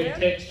punishment Big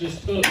Tex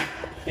just took.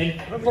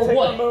 And for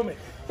what?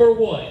 For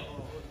what?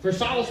 For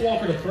Silas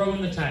Walker to throw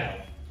in the towel.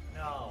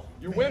 No.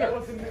 Your winner.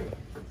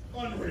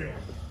 Unreal.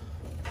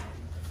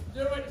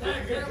 Do it,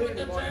 Tex. Hit him with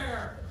the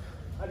chair.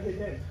 I'd hit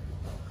him.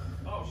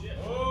 Oh, shit.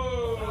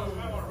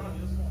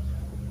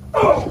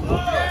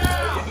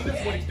 He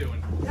knows what he's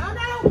doing. No.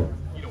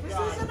 This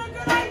isn't a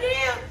good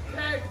idea.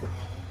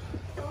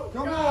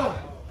 Come on.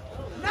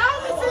 No,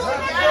 this isn't a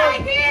good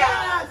idea.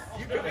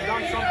 You could have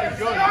done something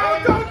good. No,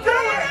 don't do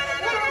it.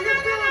 What are you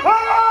doing? Oh!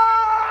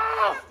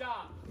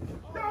 Stop.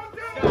 Don't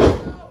do it.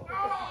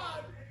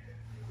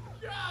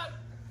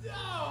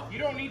 You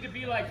don't need to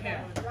be like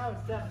him. That was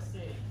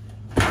devastating.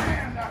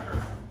 Damn, that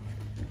hurt.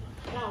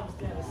 That was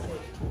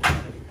devastating.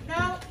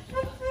 No.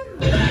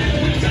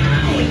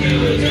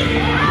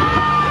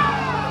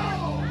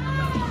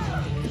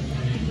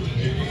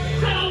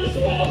 Silas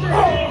Walker.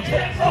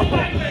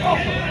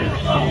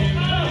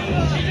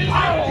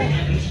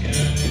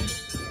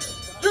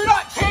 You're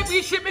not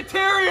championship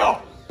material.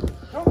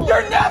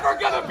 You're never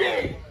gonna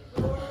be.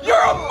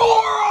 You're a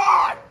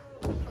moron.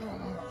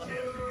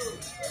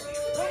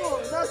 Come on,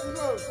 that's the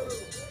road.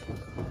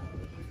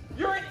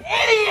 You're an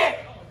idiot.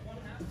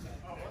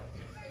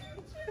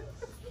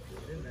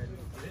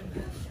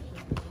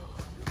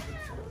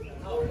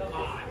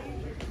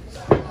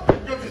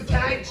 Go to the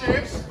tag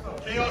champs.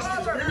 Chaos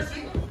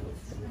Conspiracy.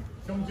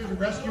 Coming to the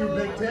rescue of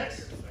Big Tex.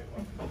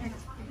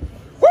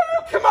 Woo,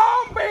 come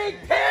on, Big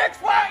Tex.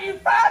 Why don't you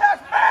fight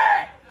us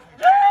back?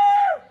 Yeah.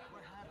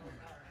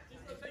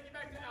 Take you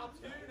back to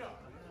Altoona.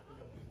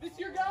 This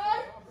your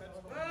guy?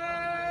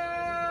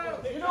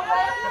 You know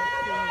what?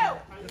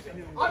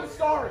 I'm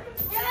sorry.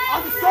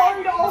 I'm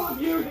sorry to all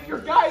of you that your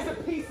guy's a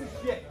piece of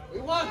shit. We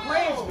want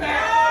Graves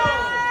back.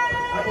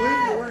 I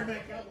believe you're wearing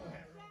that cowboy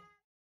hat.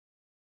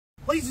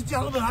 Ladies and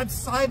gentlemen, I'm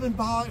Simon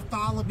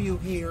Bartholomew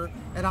here,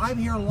 and I'm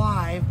here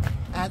live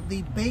at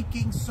the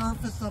baking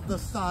surface of the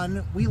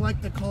sun we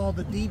like to call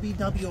the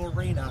DBW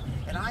Arena,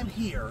 and I'm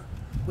here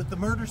with the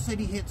Murder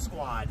City Hit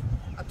Squad.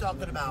 I'm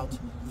talking about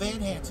Van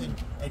Hansen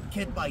and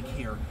Kid Mike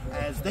here,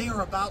 as they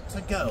are about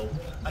to go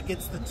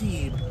against the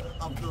team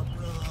of the...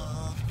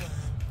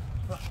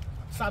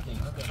 Something.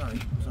 Okay,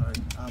 sorry.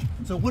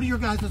 So what are your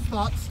guys'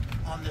 thoughts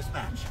on this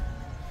match?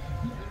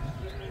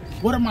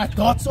 What are my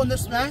thoughts on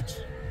this match?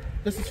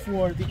 This is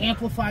for the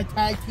Amplified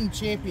Tag Team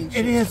Championship.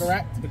 It is.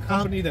 Correct? The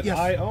company that yes.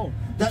 I own.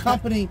 The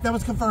company that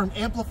was confirmed.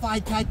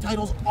 Amplified Tag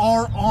titles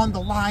are on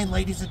the line,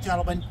 ladies and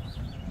gentlemen.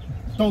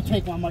 Don't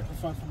take my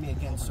microphone from me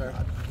again, sir.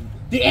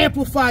 The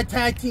Amplified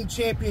Tag Team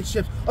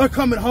Championships are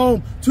coming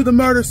home to the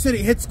Murder City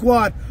Hit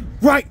Squad,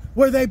 right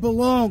where they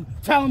belong.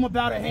 Tell them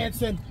about it,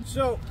 Hansen.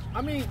 So,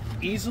 I mean,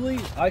 easily,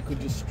 I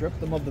could just strip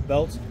them of the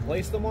belts and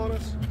place them on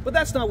us. But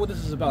that's not what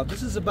this is about.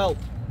 This is about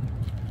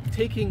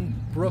taking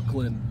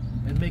Brooklyn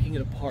and making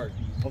it a part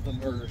of the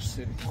Murder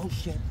City. Oh,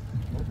 shit.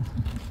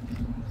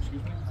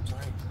 Excuse me? I'm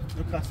sorry.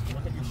 You're cussing.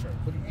 Look at your shirt.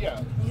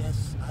 Yeah.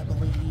 Yes, I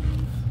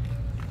believe.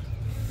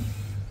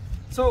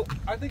 So,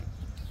 I think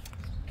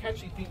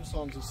catchy theme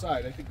songs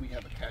aside, I think we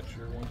have a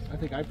catchier one. I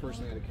think I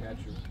personally had a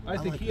catchier. I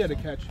think he had a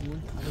catchy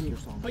one. I like your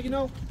song. But you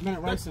know,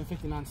 minute writes in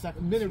 59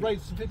 seconds. Minute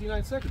writes in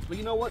 59 seconds. But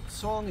you know what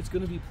song it's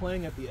going to be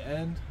playing at the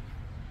end?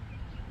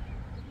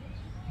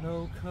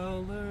 No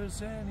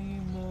colors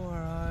anymore,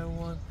 I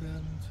want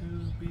them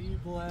to be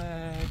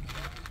black.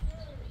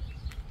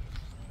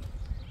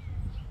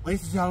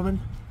 Ladies and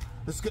gentlemen,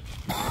 this is good.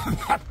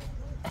 God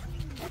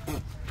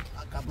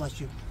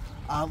bless you.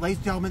 Ladies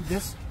and gentlemen,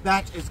 this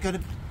match is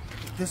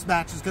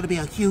gonna be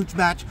a huge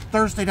match.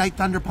 Thursday night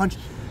Thunderpunch.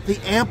 The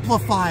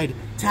amplified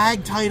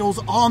tag titles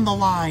on the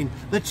line.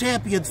 The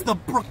champions, the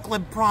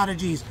Brooklyn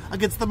Prodigies,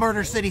 against the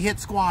Murder City Hit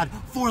Squad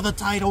for the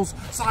titles.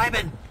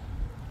 Simon.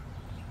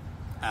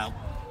 Out.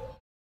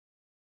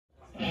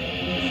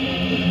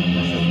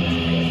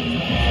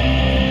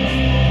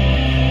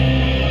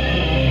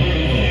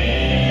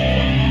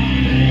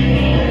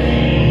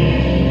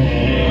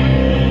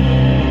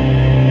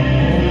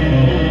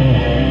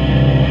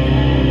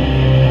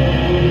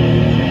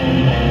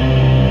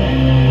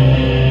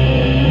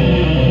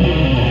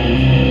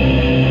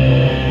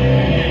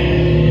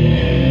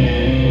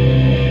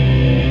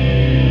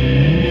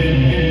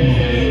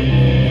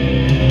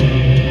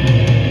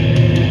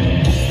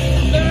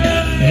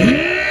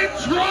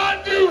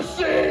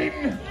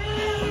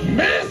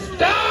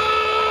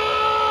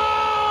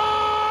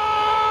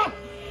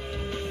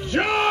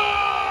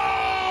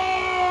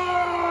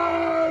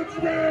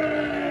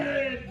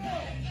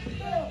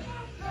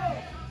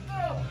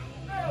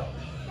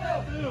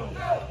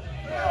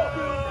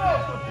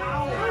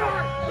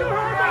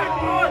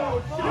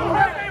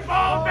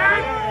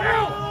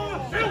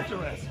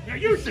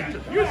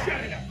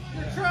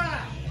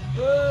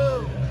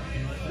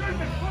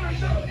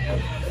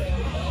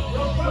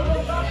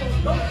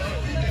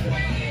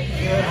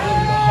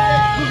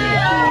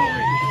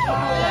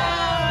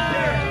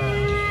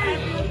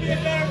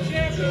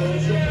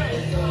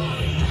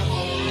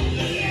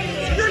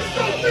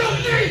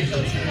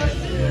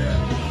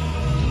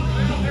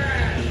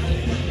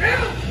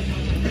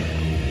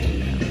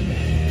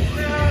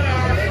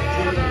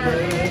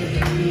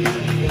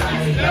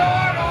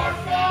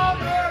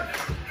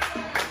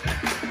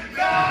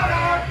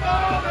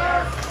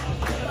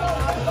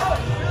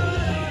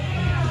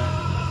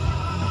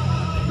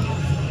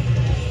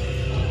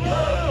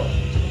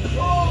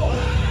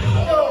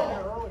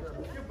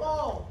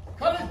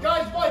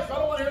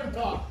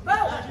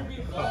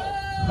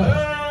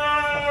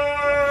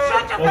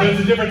 Well, there's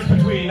a difference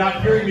between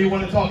not hearing me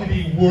when to talk and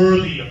being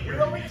worthy of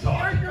hearing me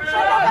talk. You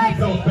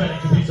felt better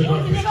to be so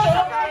good.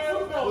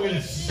 Look at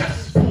this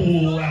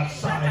cesspool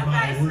outside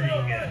my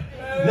ring.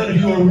 None of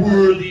you are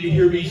worthy to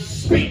hear me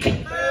speak.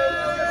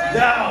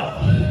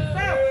 Now,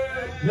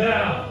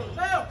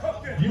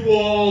 you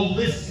all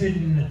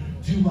listen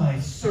to my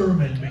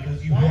sermon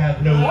because you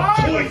have no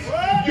choice,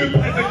 you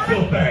peasant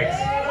killbags.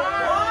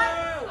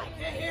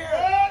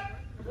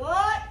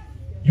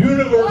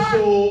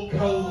 Universal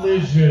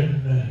collision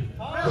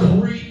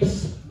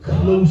creeps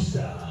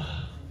closer.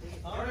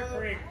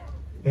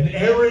 And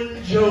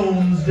Aaron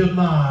Jones'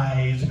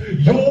 demise,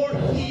 your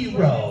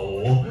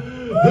hero,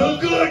 the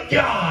good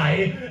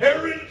guy,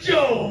 Aaron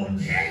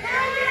Jones,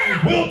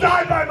 will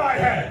die by my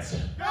hands.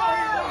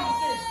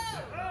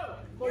 I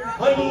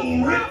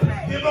will rip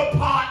him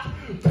apart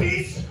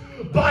piece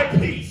by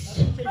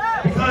piece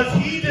because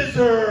he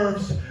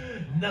deserves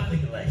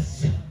nothing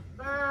less.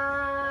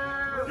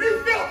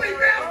 You filthy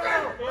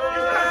bastard!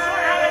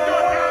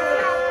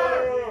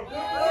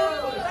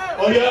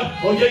 Oh yeah?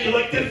 Oh yeah, you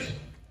like this?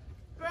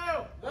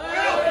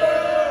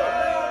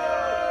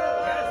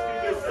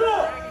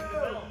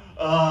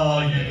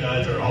 Oh, you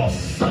guys are all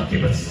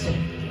succubus.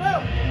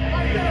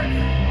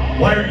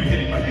 Why are you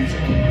hitting my music?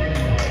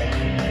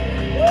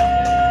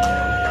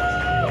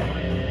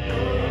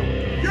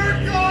 You're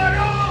going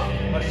off!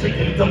 I should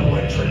get a double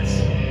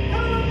entrance.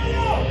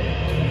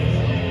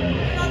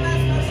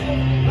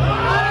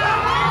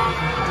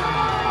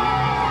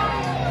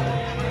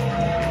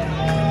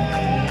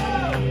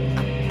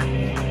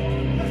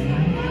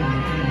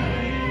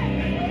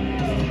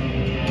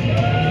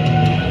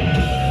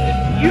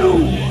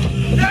 You!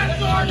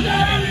 That's our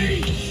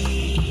daddy!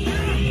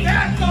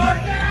 That's our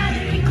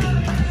daddy!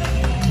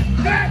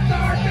 That's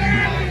our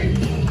daddy!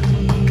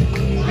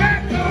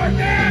 That's our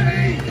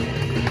daddy!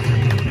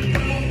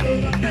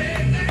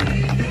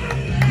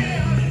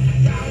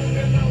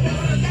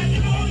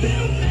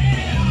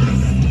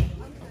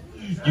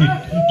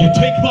 You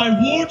take my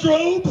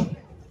wardrobe?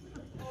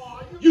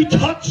 You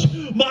touch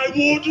my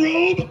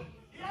wardrobe?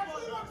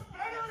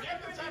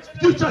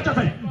 You touch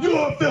it!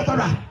 You're a filthy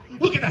rat!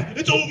 Look at that!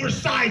 It's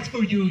oversized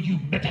for you, you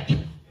midget!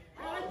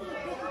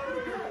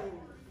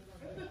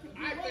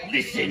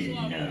 Listen,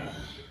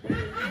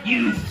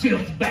 you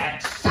filth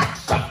bag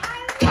sacks of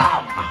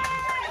cum!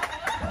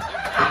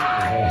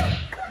 I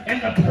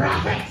am the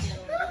prophet!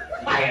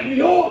 I am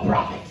your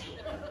prophet!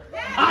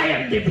 I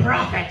am the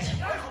prophet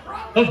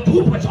of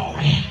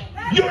Poopatoy!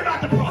 You're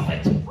not the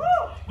prophet!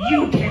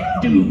 You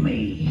can't do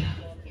me!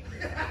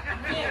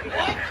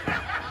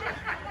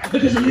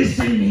 Because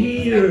listen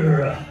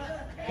here,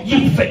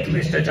 You fake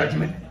Mr.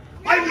 Judgment.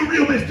 I'm the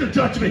real Mr.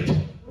 Judgment.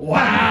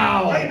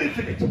 Wow. I'm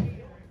infinite.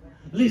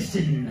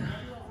 Listen.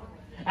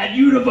 At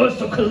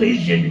Universal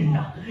Collision,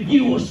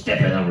 you will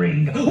step in the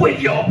ring with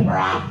your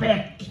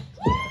prophet.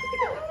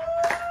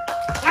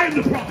 I'm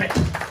the prophet.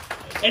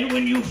 And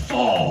when you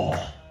fall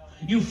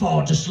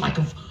just like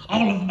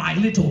all of my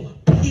little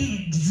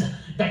pigs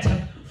that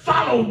have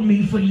followed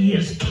me for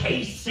years.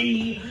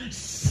 Casey,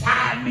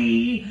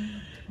 Sammy,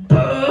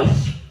 Buff.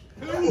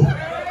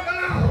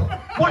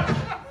 What?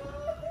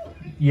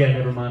 Yeah,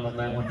 never mind on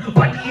that one.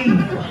 But you.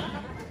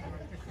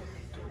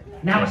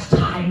 Now it's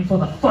time for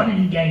the fun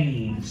and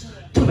games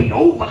to be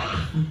over.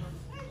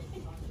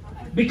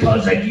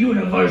 Because at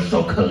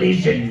Universal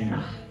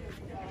Collision,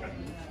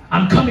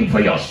 I'm coming for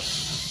your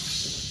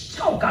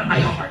oh God, my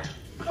heart.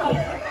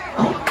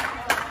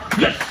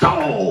 Your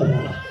soul.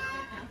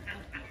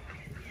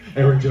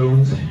 Aaron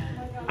Jones,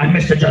 I'm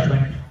Mr.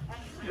 Judgment.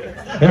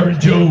 Aaron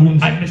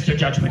Jones, I'm Mr.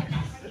 Judgment.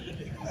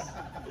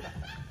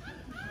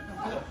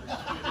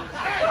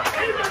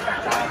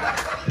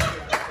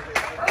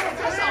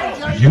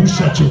 You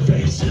shut your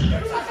face.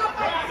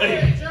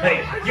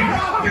 Hey, you.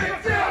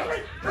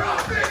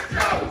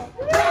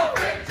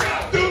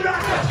 Do not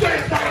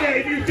disgrace my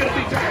name, you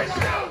filthy trash.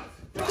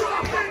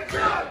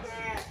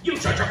 You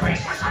shut your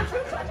face.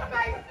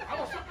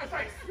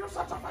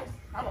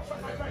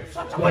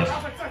 What?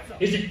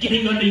 Is it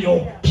getting under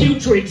your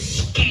putrid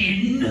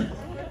skin?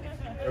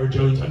 Aaron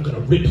Jones, I'm gonna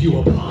rip you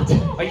apart.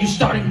 Are you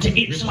starting to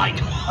itch like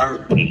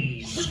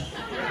herpes?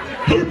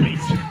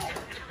 Herpes?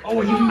 Oh,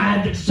 are you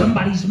mad that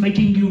somebody's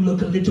making you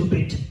look a little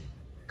bit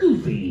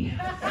goofy?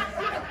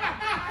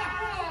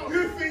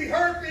 Goofy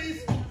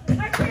herpes!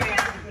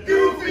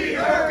 Goofy herpes! Goofy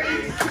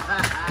herpes!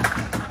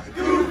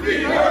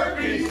 Goofy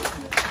herpes!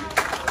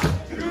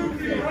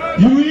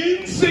 You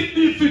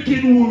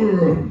insignificant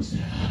worms!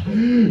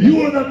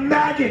 You are the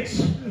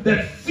maggots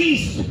that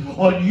feast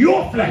on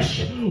your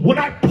flesh when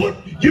I put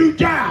you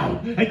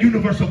down at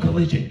Universal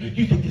Collision.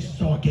 You think this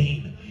is all a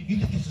game? You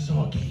think this is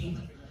all a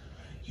game?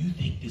 You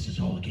think this is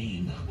all a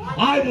game?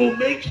 I will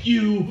make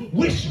you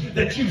wish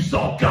that you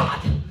saw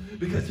God,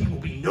 because he will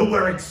be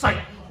nowhere in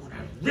sight when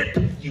I rip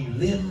you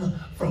limb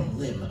from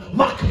limb.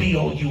 Mock me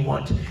all you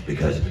want,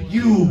 because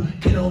you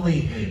can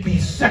only be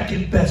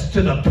second best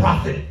to the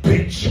prophet,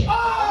 bitch.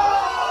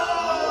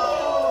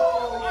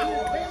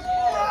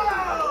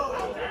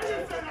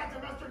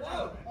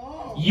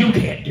 You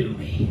can't do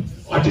me.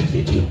 I just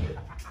did you.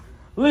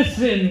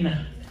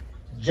 Listen,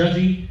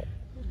 Judgy.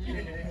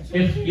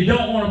 If you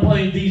don't want to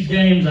play these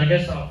games, I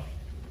guess I'll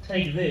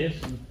take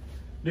this and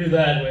do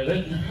that with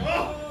it.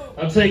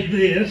 I'll take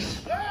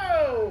this.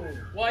 Oh!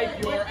 Wipe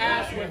your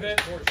ass with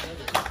it.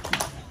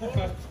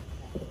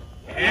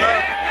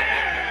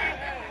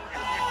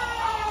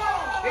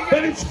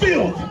 And it's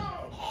filth.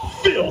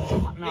 Filth.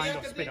 No, I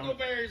don't spit on it.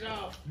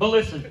 But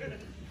listen,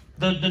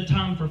 the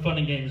time for fun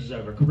and games is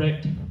over,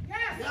 correct?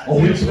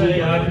 Oh, You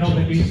say I can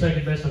only be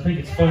second best. I think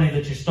it's funny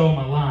that you stole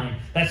my line.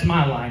 That's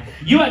my line.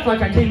 You act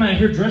like I came out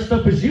here dressed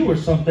up as you or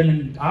something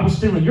and I was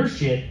stealing your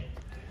shit.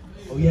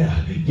 Oh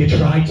yeah, you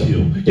tried to.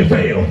 You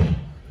failed.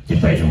 You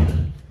failed.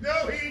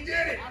 No, he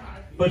did it!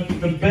 But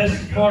the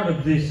best part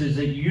of this is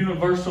at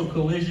Universal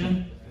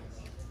Collision,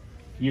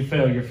 you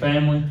fail your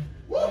family,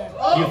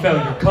 you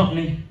fail your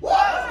company,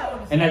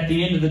 and at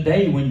the end of the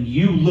day, when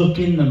you look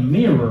in the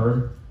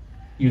mirror,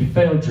 you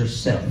failed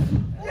yourself.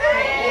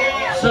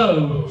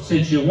 So,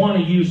 since you want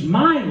to use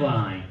my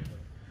line,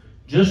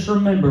 just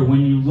remember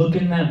when you look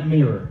in that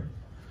mirror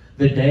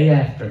the day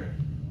after,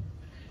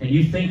 and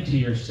you think to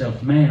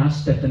yourself, man, I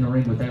stepped in the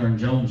ring with Aaron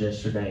Jones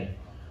yesterday.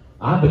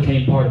 I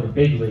became part of the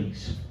big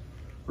leagues.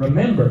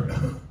 Remember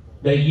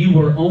that you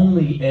were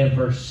only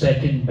ever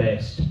second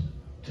best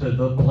to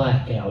the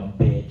blackout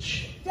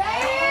bitch.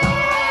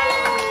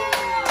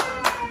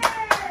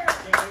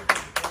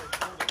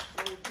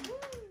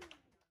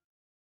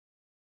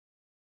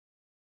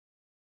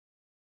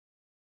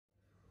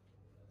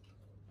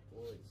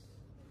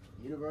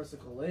 Universal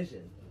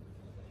Collision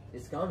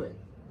is coming.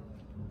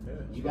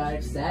 You got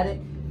ecstatic.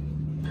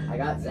 I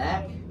got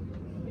Zach.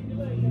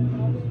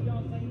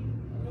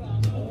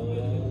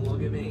 Oh,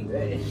 look at me.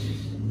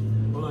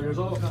 Well, look, there's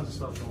all kinds of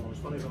stuff going on. There's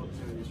plenty of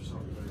opportunities for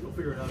something. You'll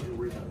figure it out. You'll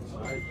read it.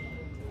 All right?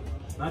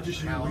 Not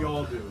just you. We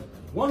all do.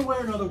 One way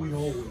or another, we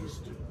always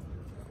do.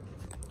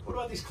 What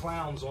about these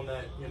clowns on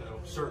that,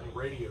 certain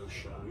radio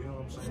show? You know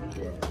what I'm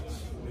saying? Yeah.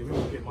 Maybe we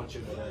won't get much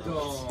into that.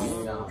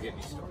 Don't get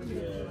me started.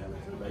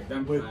 Yeah. Like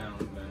them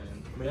clowns, man.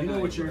 I mean, you know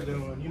what you're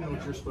doing. You know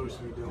what you're supposed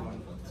to be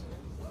doing.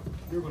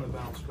 You're going to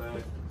bounce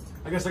back.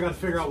 I guess I got to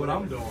figure out what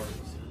I'm doing.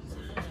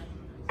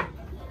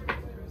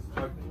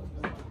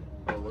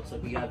 Well, looks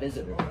like we got a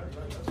visitor. Oh,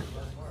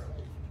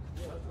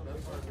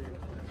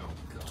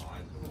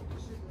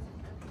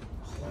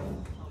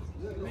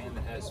 God. Man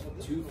that has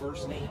 2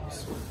 first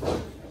names.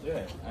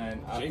 Yeah,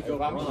 and if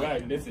I'm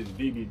correct, this is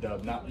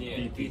BB-Dub, not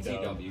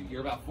BT-Dub. BTW.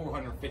 You're about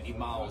 450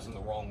 miles in the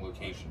wrong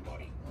location,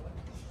 buddy.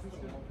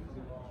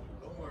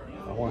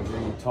 I want to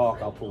hear you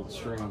talk. I'll pull the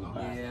string on the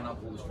back. Yeah, and I'll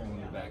pull the string on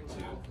your back,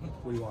 too.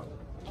 What do you want?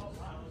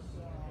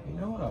 You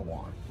know what I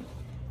want?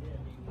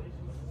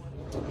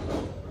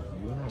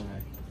 You and I,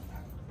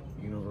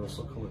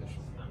 universal collision.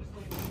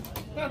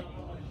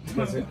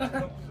 Because it...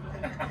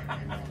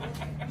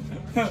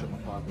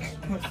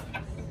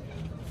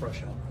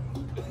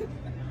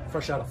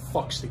 Fresh out of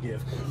fucks to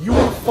give. You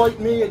want to fight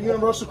me at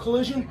Universal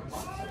Collision?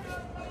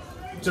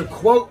 To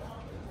quote,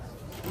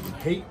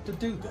 hate to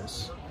do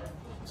this,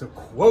 to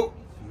quote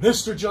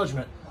Mr.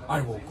 Judgment,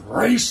 I will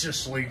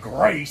graciously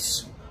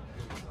grace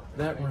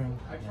that ring.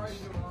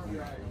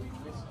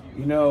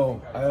 You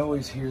know, I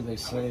always hear they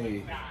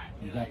say,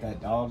 you got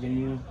that dog in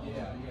you.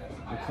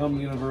 To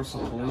come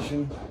Universal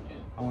Collision,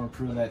 I want to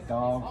prove that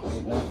dog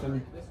ain't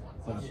nothing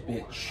but a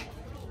bitch.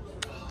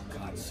 Oh,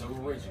 God, so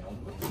original.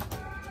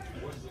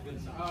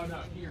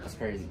 That's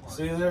crazy.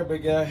 See you there,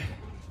 big guy.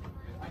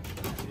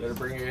 Better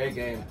bring your A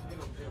game.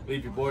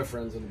 Leave your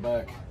boyfriends in the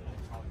back.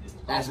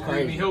 That's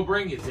crazy. He'll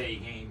bring his A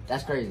game.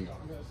 That's crazy.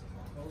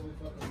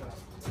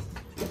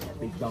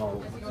 Big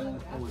dog.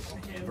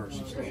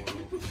 Versus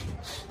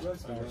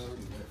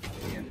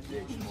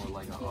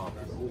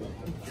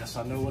Guess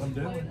I know what I'm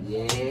doing.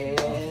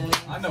 Yeah.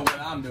 I know what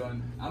I'm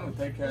doing. I'm gonna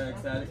take care of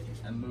Ecstatic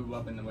and move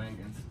up in the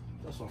rankings.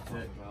 That's what I'm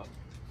talking about.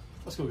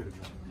 Let's go get a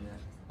drink. Yeah,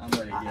 I'm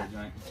ready to get a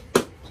drink.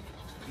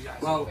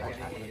 Well,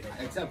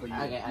 except for you.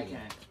 I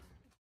can't.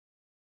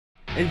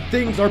 And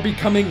things are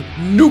becoming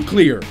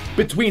nuclear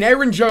between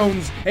Aaron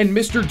Jones and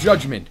Mr.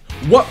 Judgment.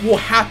 What will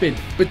happen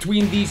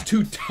between these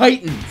two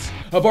titans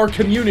of our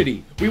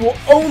community? We will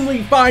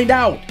only find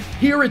out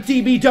here at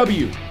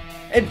DBW.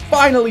 And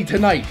finally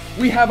tonight,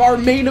 we have our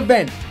main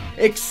event,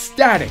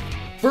 Ecstatic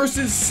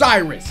versus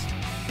Cyrus.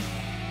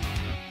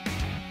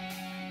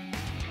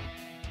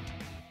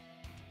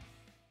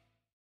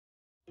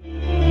 The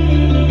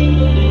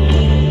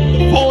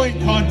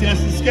following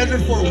contest is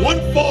scheduled for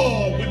one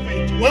fall with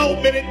a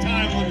 12-minute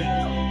time limit.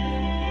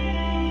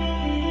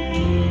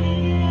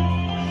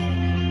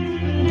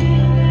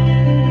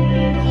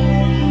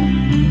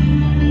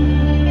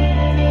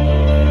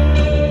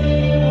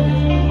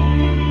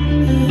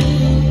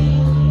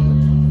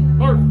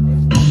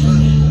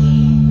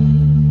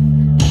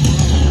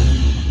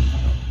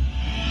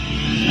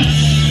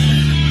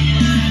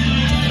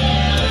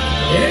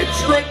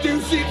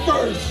 Introducing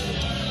first,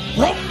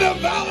 from the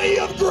Valley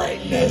of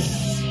Greatness,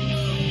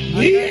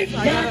 the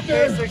I gotta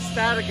face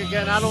Ecstatic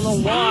again. I don't know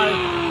why. He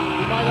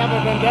might have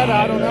a vendetta.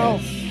 I don't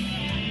know.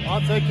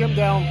 I'll take him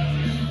down.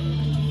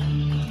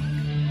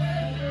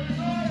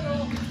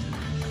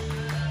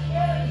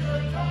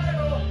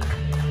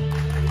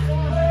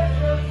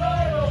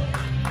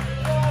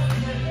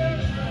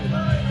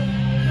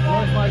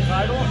 Where's my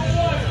title?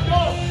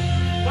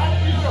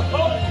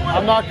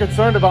 I'm not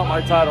concerned about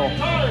my title.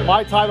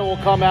 My title will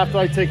come after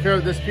I take care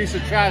of this piece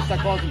of trash that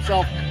calls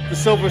himself the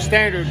Silver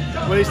Standard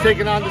when he's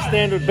taking on the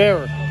Standard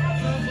Bearer.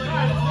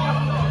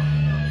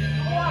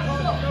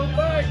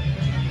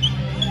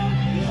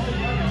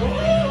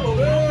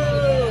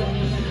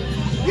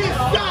 You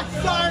suck,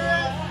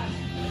 Cyrus!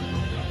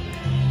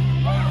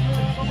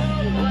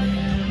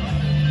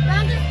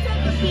 I'm just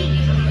sick of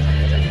beating.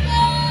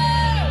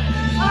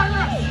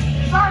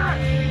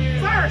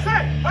 Cyrus,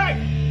 hey!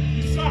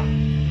 You suck!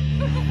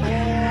 Get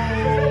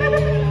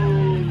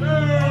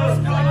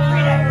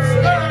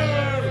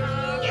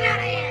out of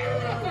here!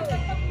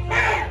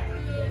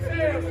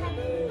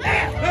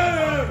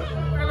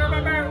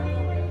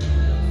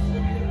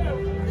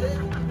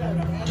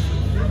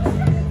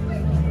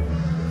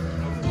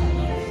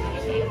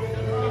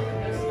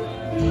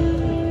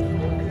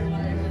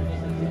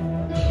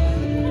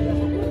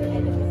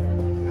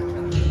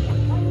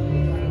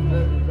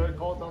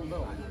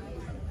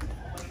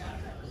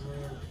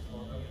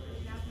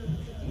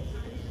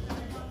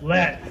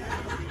 Let's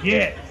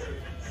get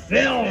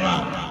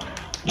Silver!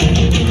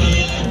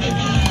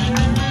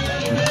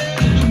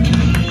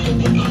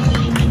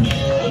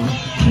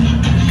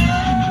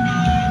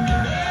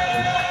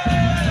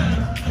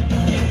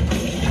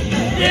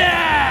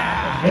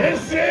 Yeah!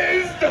 This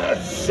is the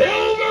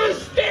Silver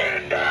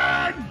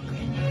Standard!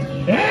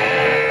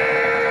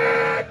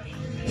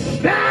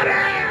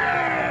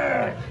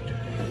 Ecstatic!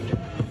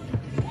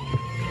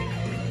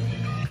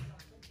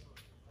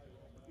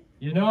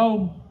 You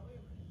know,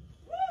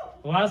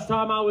 last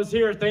time I was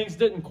here, things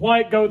didn't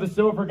quite go the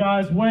Silver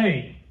Guy's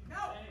way.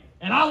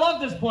 And I love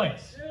this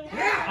place.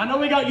 I know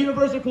we got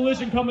Universal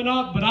Collision coming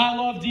up, but I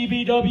love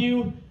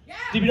DBW.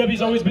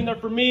 DBW's always been there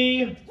for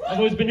me. I've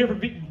always been here for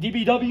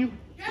DBW.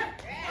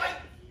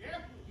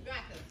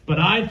 But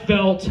I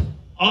felt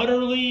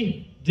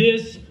utterly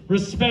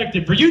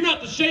disrespected for you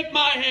not to shake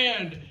my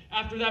hand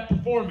after that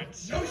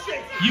performance. No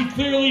shake. You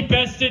clearly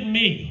bested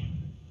me.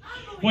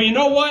 Well, you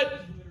know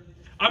what?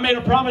 I made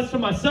a promise to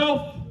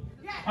myself.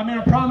 I made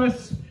a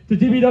promise to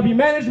DBW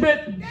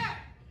management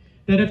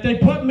that if they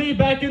put me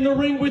back in the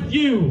ring with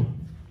you,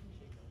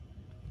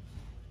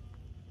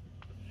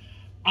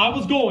 I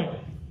was going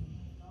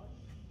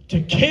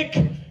to kick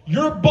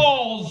your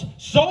balls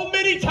so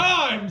many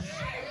times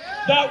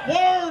that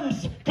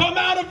worms come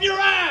out of your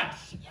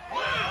ass.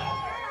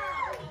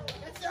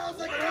 That sounds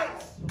like it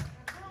hurts.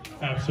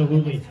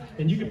 Absolutely.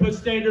 And you can put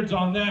standards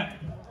on that.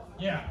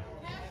 Yeah.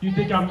 You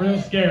think I'm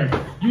real scared?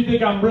 You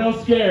think I'm real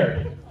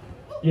scared?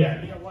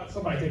 Yeah. You know what?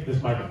 Somebody take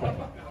this microphone.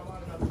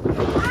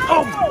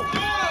 Oh!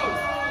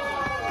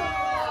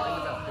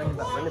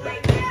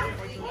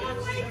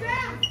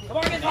 Come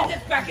on, get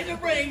this back in the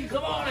ring.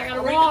 Come on, I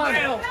gotta ring the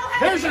bell.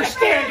 Here's your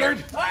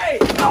standard. Hey!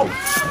 Oh.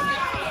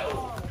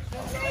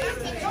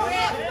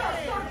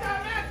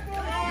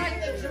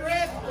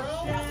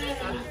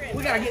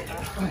 We gotta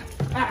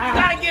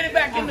get it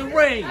back in the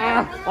ring.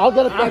 I'll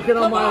get it back in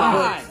on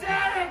my foot.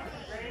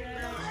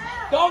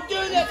 Don't do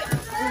that.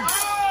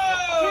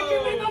 Oh!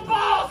 Kick him in the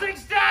balls,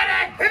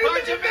 Ecstatic. Hit him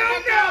in the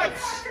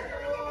nuts.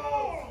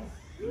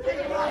 Get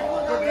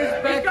this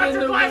back in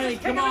the ring.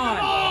 Come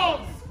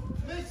on.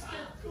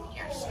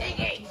 You're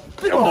stinking.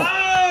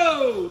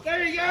 Oh,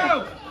 there you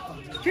go.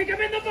 Kick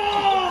him in the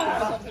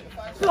balls.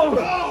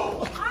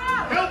 Oh.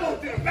 Elbow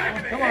to the back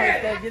of the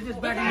head. Come on, get this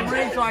back in the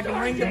ring so I can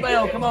ring the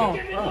bell. Come on.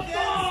 Hit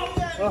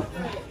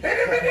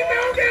him in the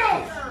no-no.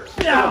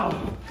 No.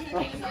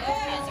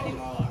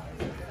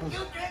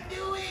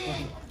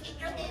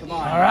 Come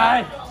on. All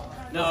right.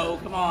 No,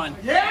 come on.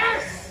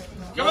 Yes.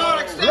 Come on,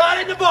 extend.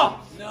 Right in the ball.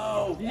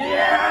 No.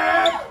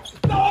 Yes.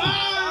 No.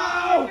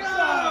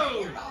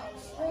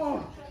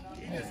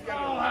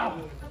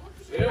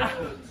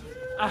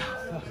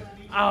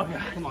 Oh,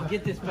 God. Come on,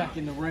 get this back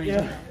in the ring.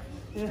 Yeah.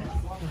 Get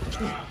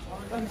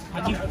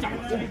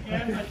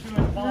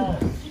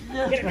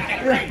it back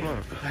in the ring.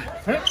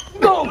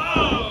 No.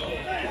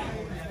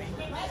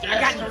 I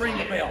got to ring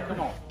the bell. Come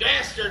on.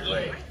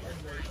 Dastardly.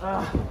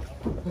 Gotta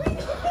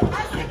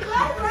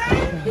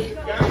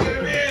get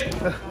him in.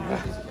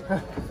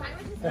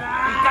 You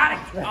got it.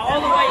 All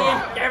the way in.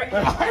 Damn it.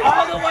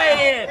 All the way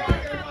in.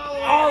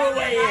 All the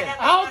way in.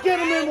 I'll get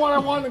him in when I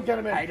want to get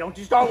him in. Hey, don't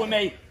you start with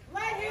me.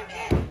 Let him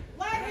in.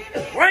 Let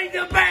him in. Ring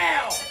the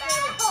bell.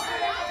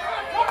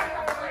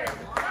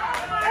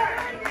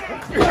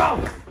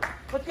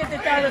 Let's get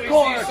this out of the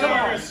corner. Come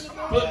on.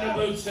 Putting the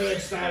boots to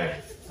Ecstatic.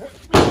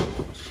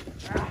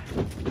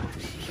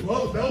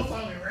 Well, the bell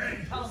finally rang.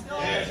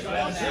 Yeah, so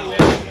let's see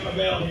what's the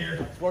bell here.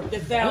 Work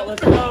this out.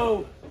 Let's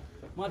go.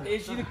 Want to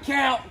issue the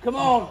count. Come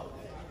on.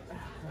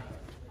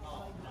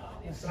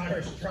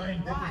 Cyrus trying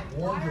different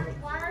wardrobe.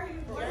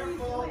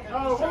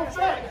 Oh, what's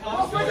that?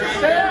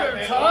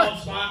 Standards,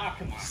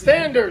 huh?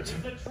 Standards.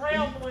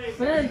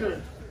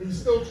 Standards. He's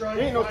still trying.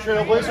 He ain't no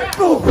trailblazer.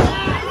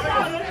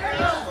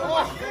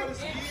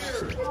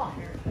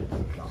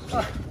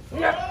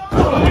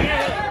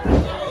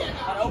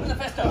 Open the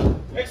fist up.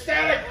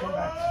 Ecstatic.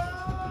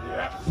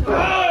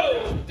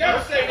 Oh,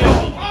 devastating.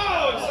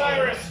 Oh,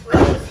 Cyrus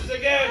reverses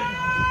again. 2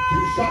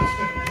 shots.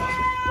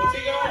 What's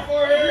he going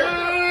for here?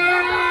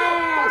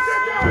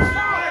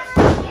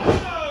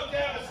 Oh,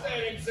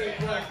 devastating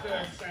suplex to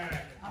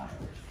Ecstatic.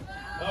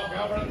 Oh,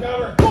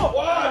 cover.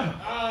 1.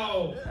 Oh.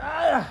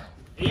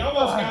 He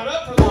almost got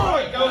up for the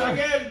point. Goes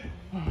again.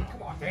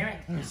 Come on, damn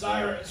it.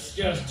 Cyrus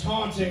just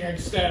taunting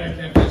Ecstatic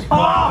at this point.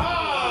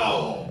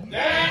 Oh,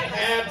 that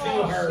had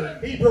to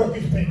hurt. He broke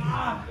his pinky.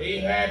 He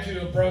had to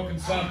have broken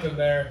something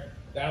there.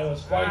 That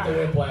was quite the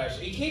whiplash.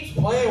 He keeps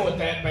playing with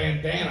that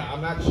bandana.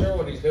 I'm not sure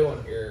what he's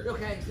doing here.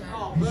 Okay,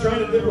 He's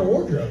trying a different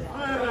wardrobe. I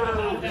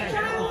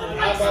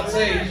was about to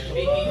say,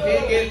 he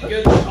can't get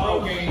good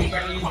smoking. He's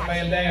got to use a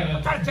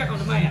bandana. Try to check on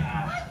the man.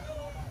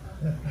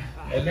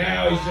 And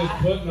now he's just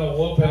putting a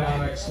whooping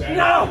on Ecstatic.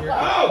 No! Here.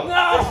 Oh!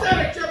 No!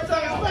 Ecstatic jumps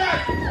on his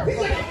back! He's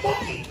like a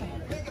monkey.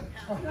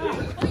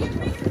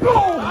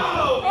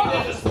 Oh! He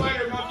did the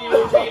spider monkey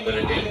routine, but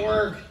it didn't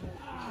work.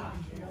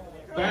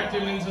 Backed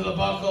him into the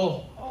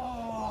buckle.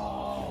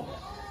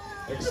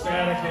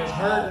 Ecstatic is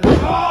hurt.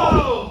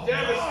 Oh!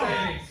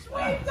 Devastating.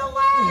 Sweep the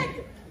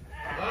leg.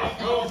 Oh,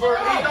 go for it.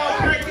 He's going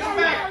to break his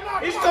back.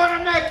 He's going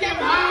to make him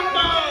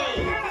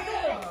humble.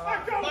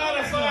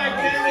 Modified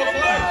camera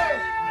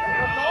flash.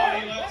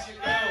 He lets you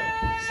go.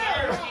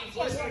 Cyrus keeps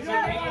listening to him.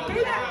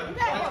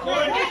 That's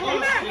going to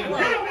cost you.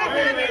 Very,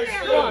 very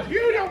good.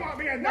 You don't want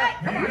me in that.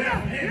 Come on now.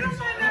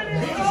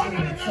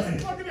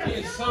 He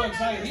is so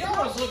excited. He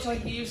almost looks like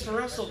he used to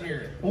wrestle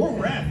here. Or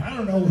ref. I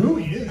don't know who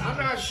he is. I'm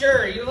not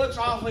sure. He looks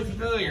awfully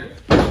familiar.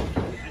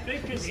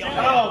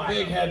 Oh,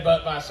 big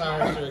headbutt by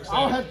Cyrus to Ecstatic.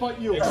 I'll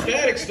headbutt you.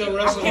 Ecstatic still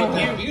wrestling with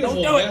that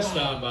beautiful vest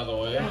on, by the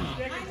way.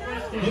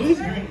 It is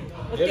good.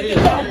 It is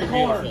very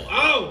beautiful.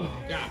 Oh,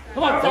 God.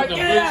 Come on, Putting the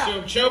boots to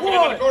him, choking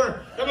him in the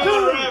corner. Come on,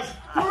 ref.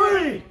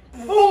 3,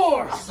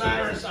 4.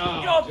 Cyrus, Get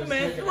off the just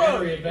man's taking throat.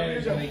 every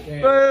advantage that he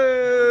can.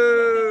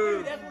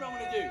 Boo! That's what I'm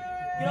going to do.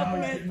 Get off the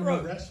man's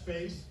throat. Rest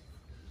face.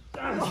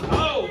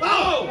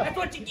 Oh! That's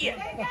what you get.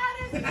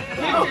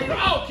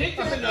 Kicked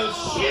him in the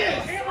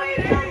shins. Hit him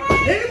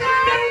in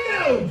the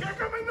nose. Kick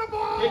him in the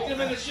ball. Kicked him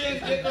in the shins,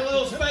 kicked a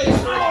little space for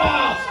his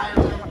mouth.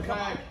 Cyrus coming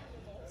back.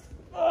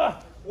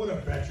 What a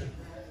veteran.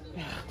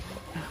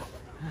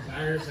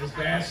 Cyrus as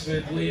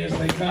dastardly as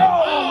they come.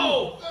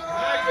 Oh!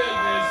 My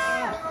goodness.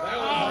 That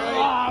was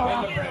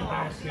right in the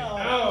breadbasket.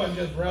 Oh, and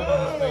just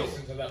rubbing his face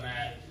into the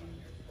mat.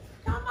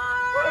 Come on.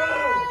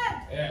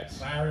 Yeah,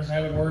 Cyrus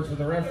having words with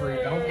the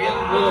referee. Don't get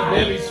in little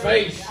Debbie's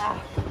face.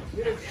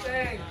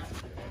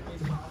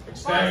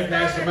 Ecstatic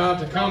has to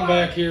mount a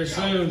comeback here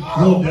soon.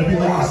 Little Debbie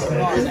likes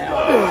snacks.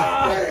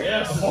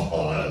 Yes.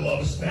 Oh, I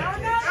love snacks.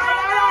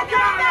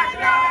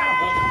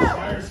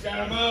 Cyrus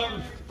got him up.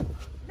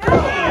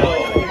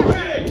 Oh,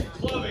 big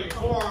clubbing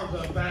forearm to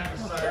the back of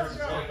Cyrus'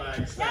 comeback.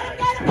 Ecstatic.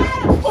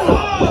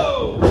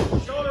 Oh!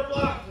 Shoulder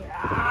block.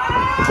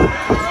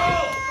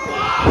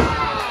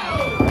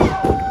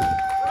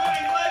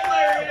 Running leg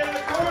lariat in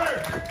the corner.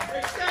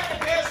 Ecstatic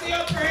has the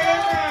upper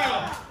hand now.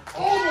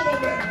 All the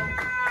momentum.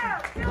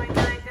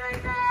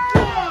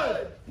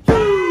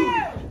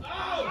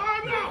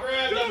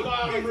 Grab the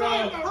bottom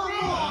rope.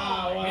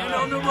 Hand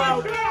on the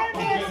rope.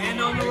 Hand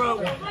on the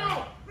rope.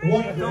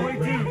 What only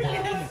two.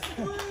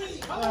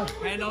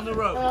 Hand on the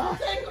rope.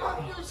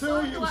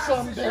 Two, you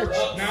son of a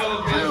bitch. Now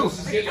the business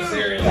is getting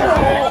serious.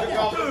 Ecstatic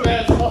off the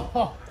best.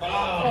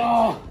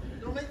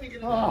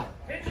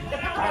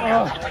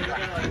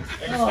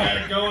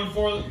 Ecstatic going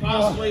for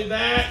possibly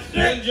that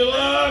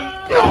pendulum.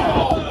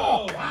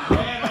 Oh,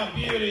 and a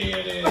beauty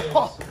it is. Going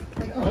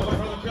for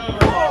the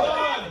cover.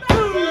 1, 2,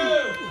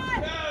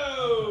 no.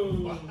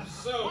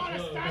 So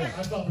close. I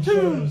thought the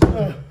show was I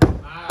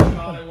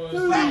thought it was.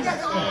 Ecstatic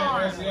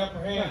has the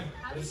upper hand.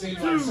 It seems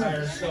like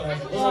Cyrus still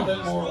has a little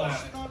bit more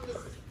left.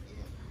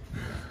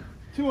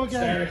 Two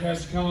again. Ecstatic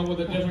has to come up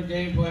with a different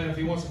game plan if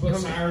he wants to put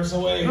Cyrus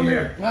away Come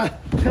here. here.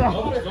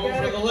 Oh, going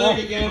for the leg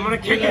again. I'm gonna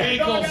kick the it.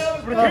 ankles.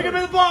 I'm gonna kick him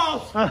in the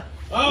balls. Oh,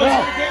 he's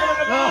gonna kick him in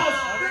the balls.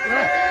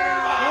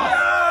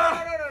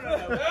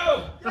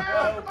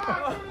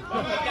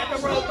 Got the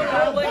rope.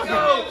 Let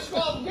go.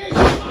 Disqualification.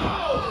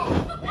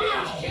 Oh,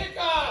 huge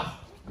kickoff.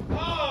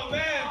 Oh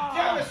man,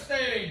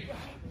 devastating.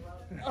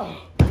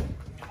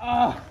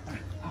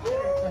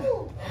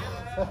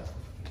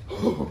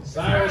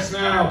 Cyrus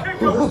now.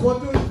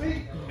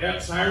 Yep,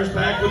 Cyrus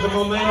back with the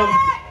momentum.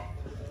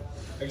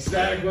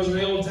 Ecstatic wasn't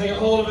able to take a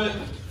hold of it.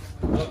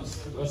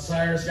 But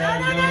Cyrus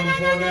got him going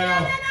for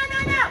now.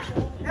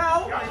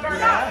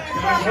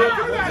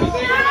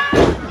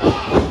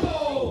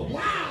 Oh,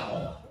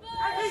 wow!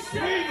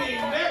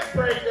 Swinging neck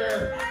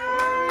breaker.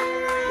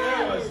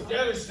 That was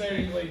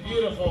devastatingly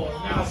beautiful.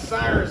 And now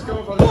Cyrus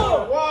going for the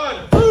number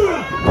 1.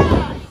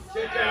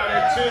 Kick out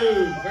at 2.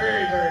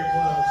 Very, very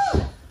close.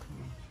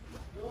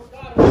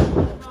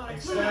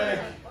 Ecstatic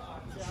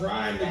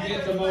trying to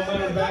get the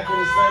momentum back in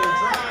his favor,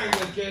 trying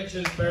to catch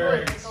his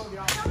bearings.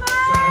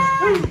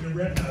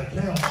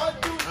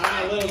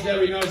 Little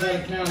Debbie knows how to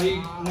count. He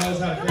knows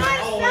how to count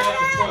all the way up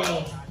to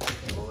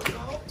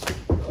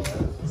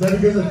 12. Is that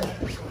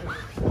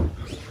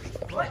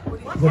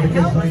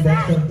because my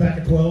back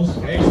at 12s?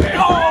 Exactly.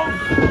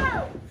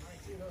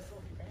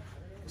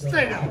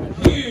 Stay down.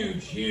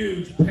 Huge,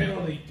 huge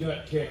penalty gut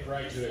kick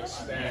right to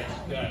Ecstatic's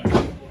gut.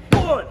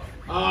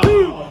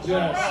 Oh,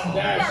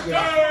 that's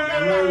just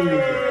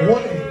rude.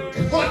 What a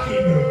cocky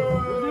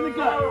move. Who's in the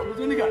gut? Who's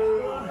in the gut?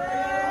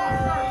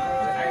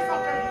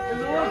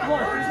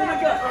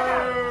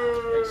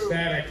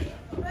 Ecstatic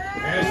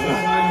has to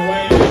find a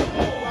way.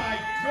 Oh my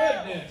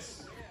goodness!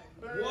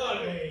 What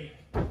a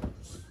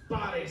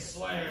body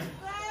slam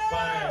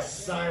by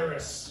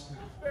Cyrus.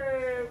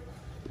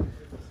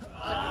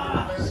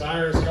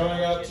 Cyrus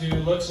going up to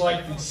looks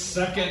like the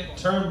second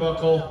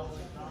turnbuckle,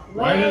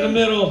 right in the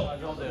middle.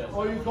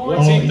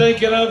 What's he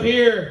thinking of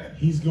here?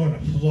 He's going to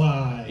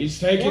fly. He's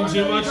taking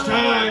too much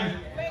time.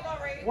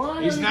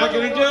 He's not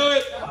going to do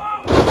it.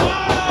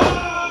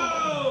 Oh!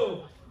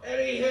 And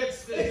he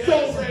hits the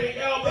devastating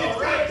elbow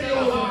right to the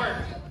heart.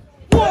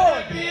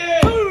 That be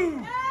it.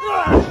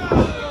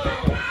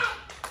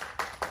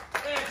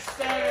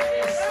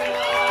 Ecstatic is still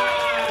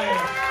alive.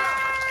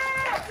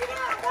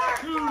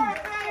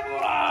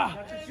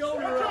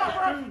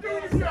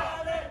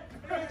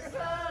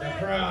 The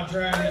crowd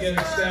trying to get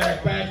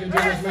Ecstatic back into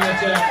this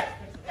matchup.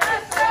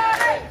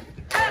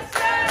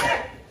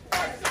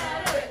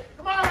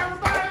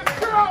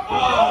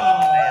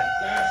 Oh,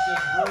 that's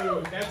just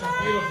rude. That's a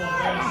beautiful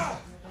vest.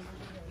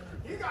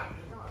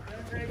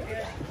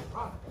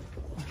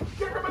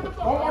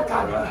 One more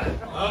time.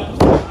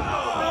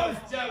 Oh,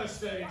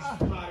 devastating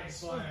body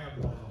slam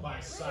by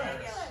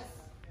Cyrus.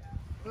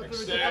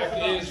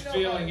 Ecstatic is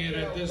feeling it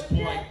at this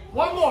point.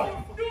 One more.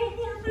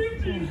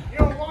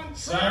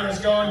 Cyrus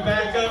going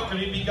back up. Could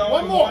he be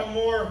going one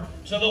more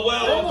to the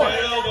well with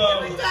that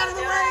elbow? He's out of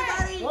the way,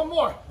 buddy. One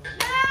more.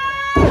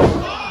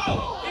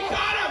 Oh, he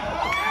got him.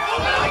 Oh,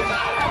 he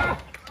got him.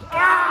 He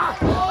got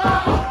him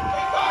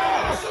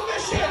in a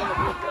submission.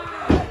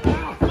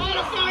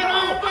 Modified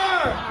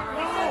armbar.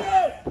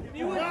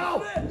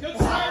 Could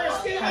Cyrus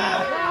get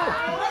out?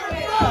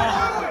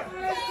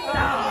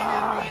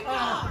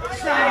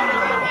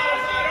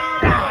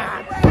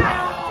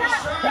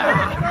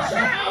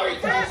 Now he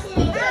throws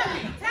little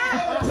Debbie.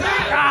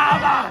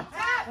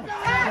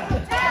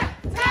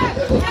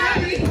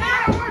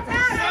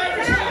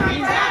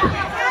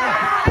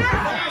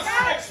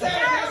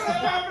 Ecstatic has the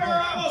armbar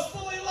almost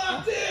fully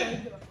locked in.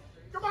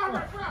 Come on,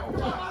 ref.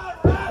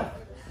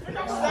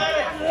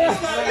 Ecstatic. He's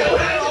got to get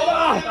that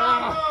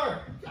armbar.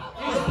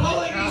 He's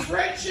pulling. He's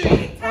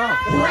wrenching.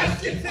 Ref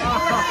gets his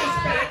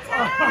back.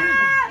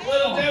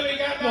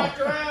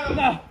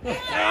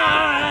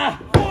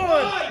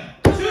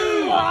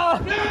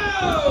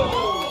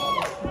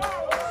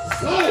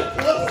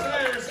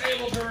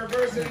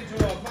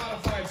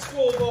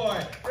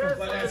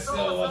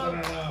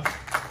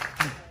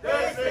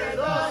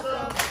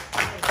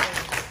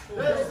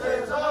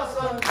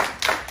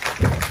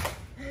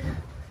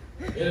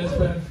 It has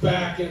been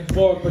back and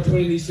forth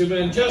between these two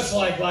men, just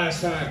like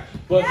last time.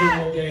 But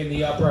who will gain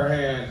the upper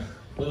hand?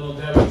 Little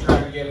Devin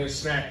trying to get his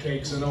snack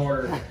cakes in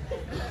order.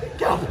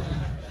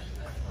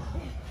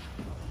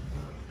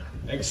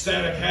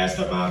 Ecstatic has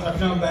to mount a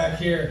comeback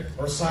here,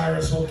 or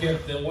Cyrus will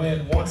get the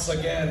win once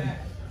again.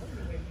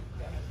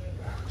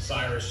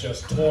 Cyrus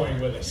just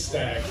toying with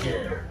Ecstatic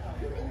here.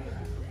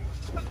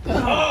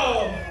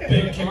 Oh!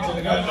 Big kick to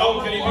the gut. Oh,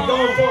 can he be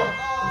going for it?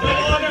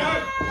 Double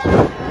underhook.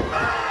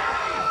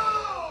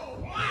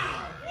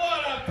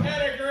 What a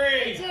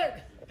pedigree!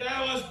 That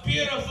was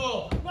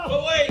beautiful.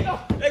 But wait,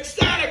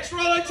 Ecstatic's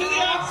rolling to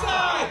the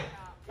outside.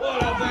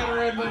 What a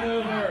veteran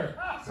maneuver.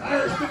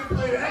 Cyrus didn't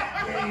play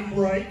that game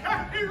right.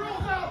 He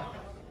rolled out.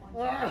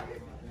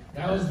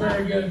 That was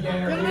very good,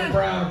 Gainer. We're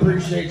proud.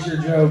 Appreciate your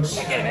jokes.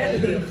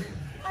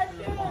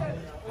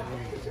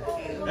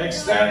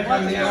 Ecstatic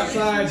on the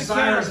outside.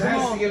 Cyrus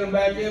has to get him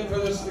back in for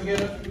this to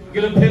get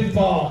a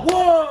pinfall.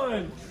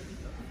 1,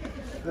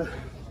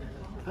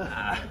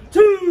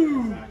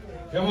 2.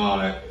 Come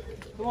on.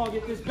 Come on,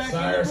 get this back.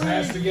 Cyrus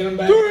has to get him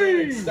back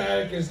in.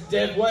 Ecstatic is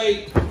dead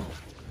weight.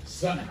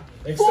 Ecstatic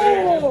is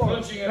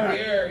punching in the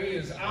air. He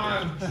is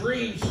on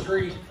Dream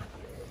Street.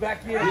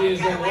 Back in. He is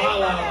in La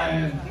La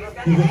Land.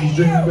 You think he's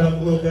dreaming about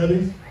the little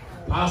Debbie?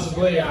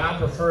 Possibly. I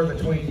prefer the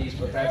Twinkies,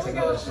 but that's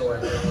another story.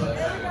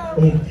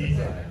 Oh,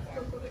 yeah.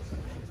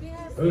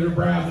 Hooter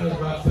Brown knows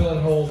about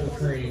filling holes with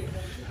cream.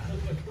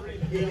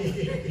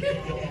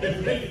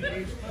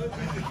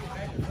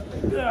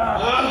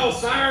 Oh,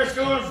 Cyrus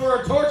going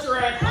for a torture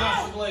act,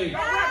 possibly.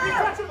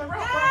 What's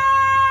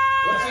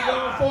he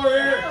going for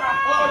here?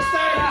 Oh,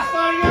 Ecstatic is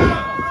fighting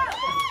out.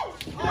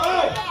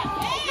 Oh,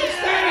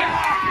 Ecstatic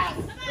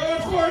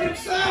going for it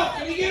himself.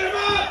 Can he get him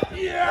up?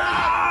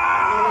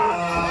 Yeah!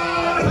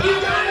 He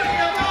got it!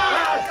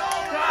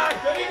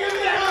 Can he give me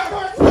the top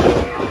for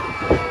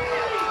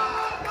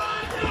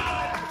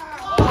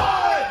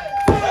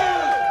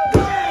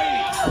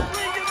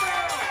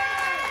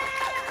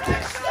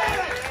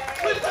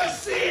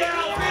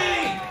CLB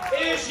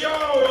is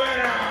your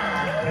winner!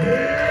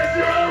 Here's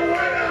your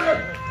winner,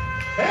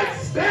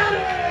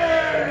 Ecstatic!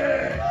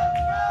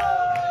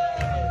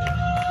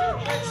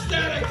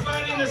 Ecstatic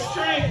finding the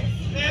strength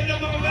and the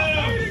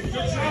momentum to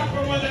drop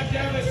him with a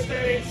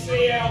devastating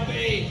CLB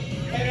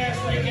and has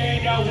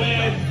regained a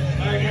win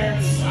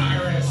against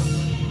Cyrus.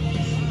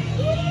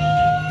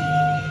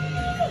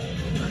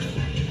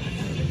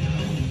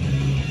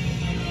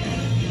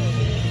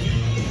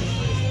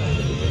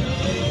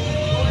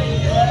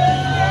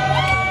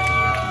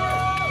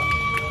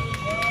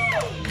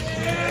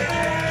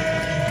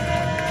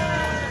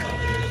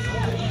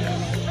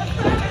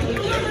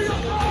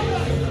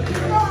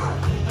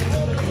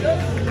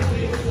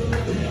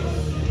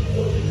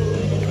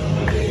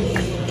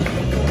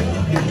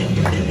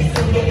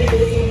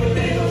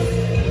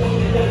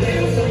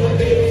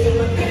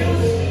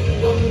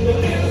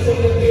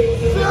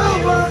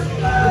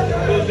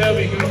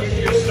 Debbie, can you get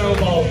your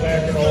snowballs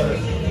back in order?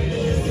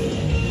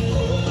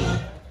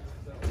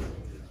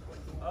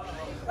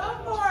 Go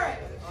for it.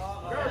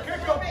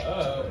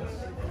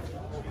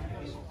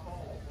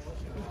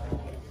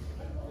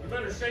 You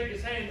better shake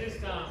his hand this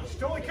time.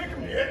 Just only kick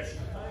him, bitch.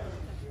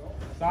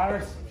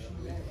 Cyrus.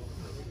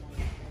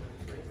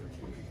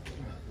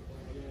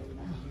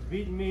 You've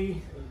beaten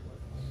me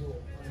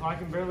until I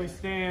can barely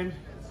stand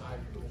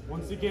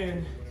once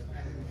again.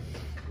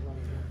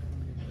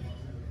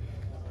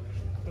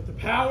 But the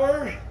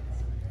power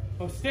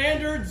of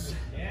standards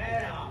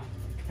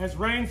has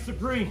reigned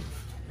supreme.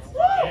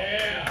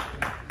 Yeah.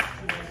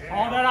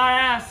 All that I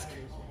ask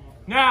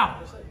now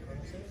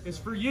is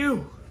for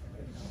you,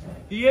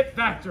 the It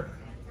Factor,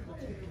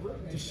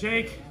 to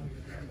shake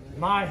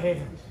my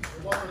hand.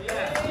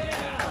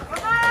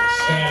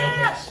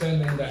 Ecstatic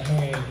extending the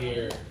hand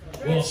here.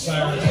 Will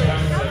Cyrus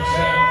finally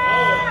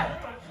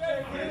accept?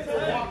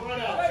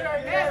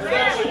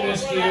 Production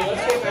miscue.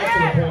 Let's get back to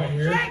the point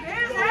here.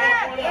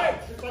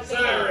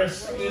 Cyrus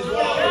is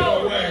walking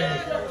away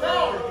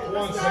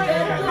once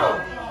again.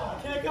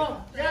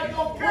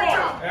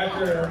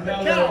 After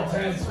another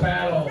intense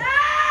battle,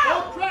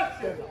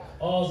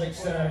 all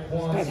Ecstatic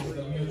wants is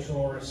the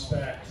mutual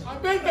respect.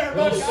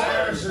 Will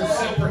Cyrus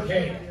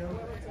reciprocate?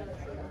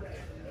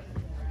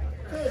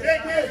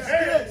 Shake his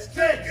hand!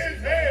 Shake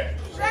his hand!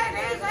 Shake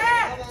his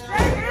hand!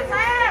 Shake his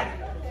hand!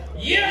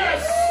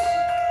 Yes!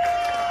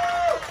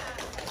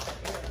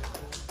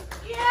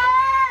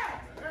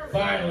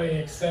 Finally,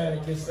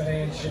 Ecstatic gets the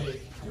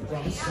handshake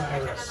from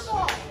Cyrus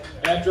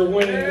after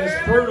winning this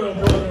brutal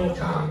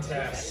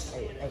contest.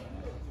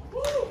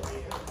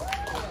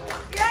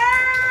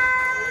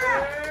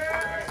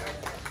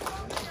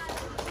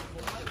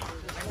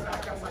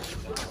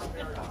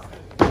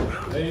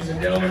 Ladies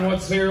and gentlemen,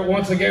 let's hear it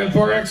once again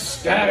for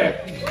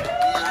Ecstatic.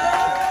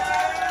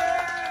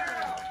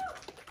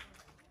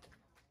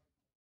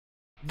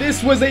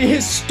 This was a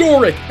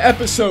historic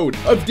episode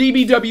of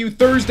DBW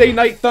Thursday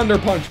Night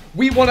Thunderpunch.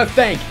 We want to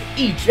thank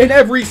each and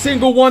every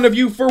single one of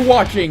you for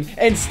watching,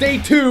 and stay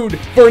tuned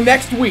for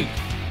next week.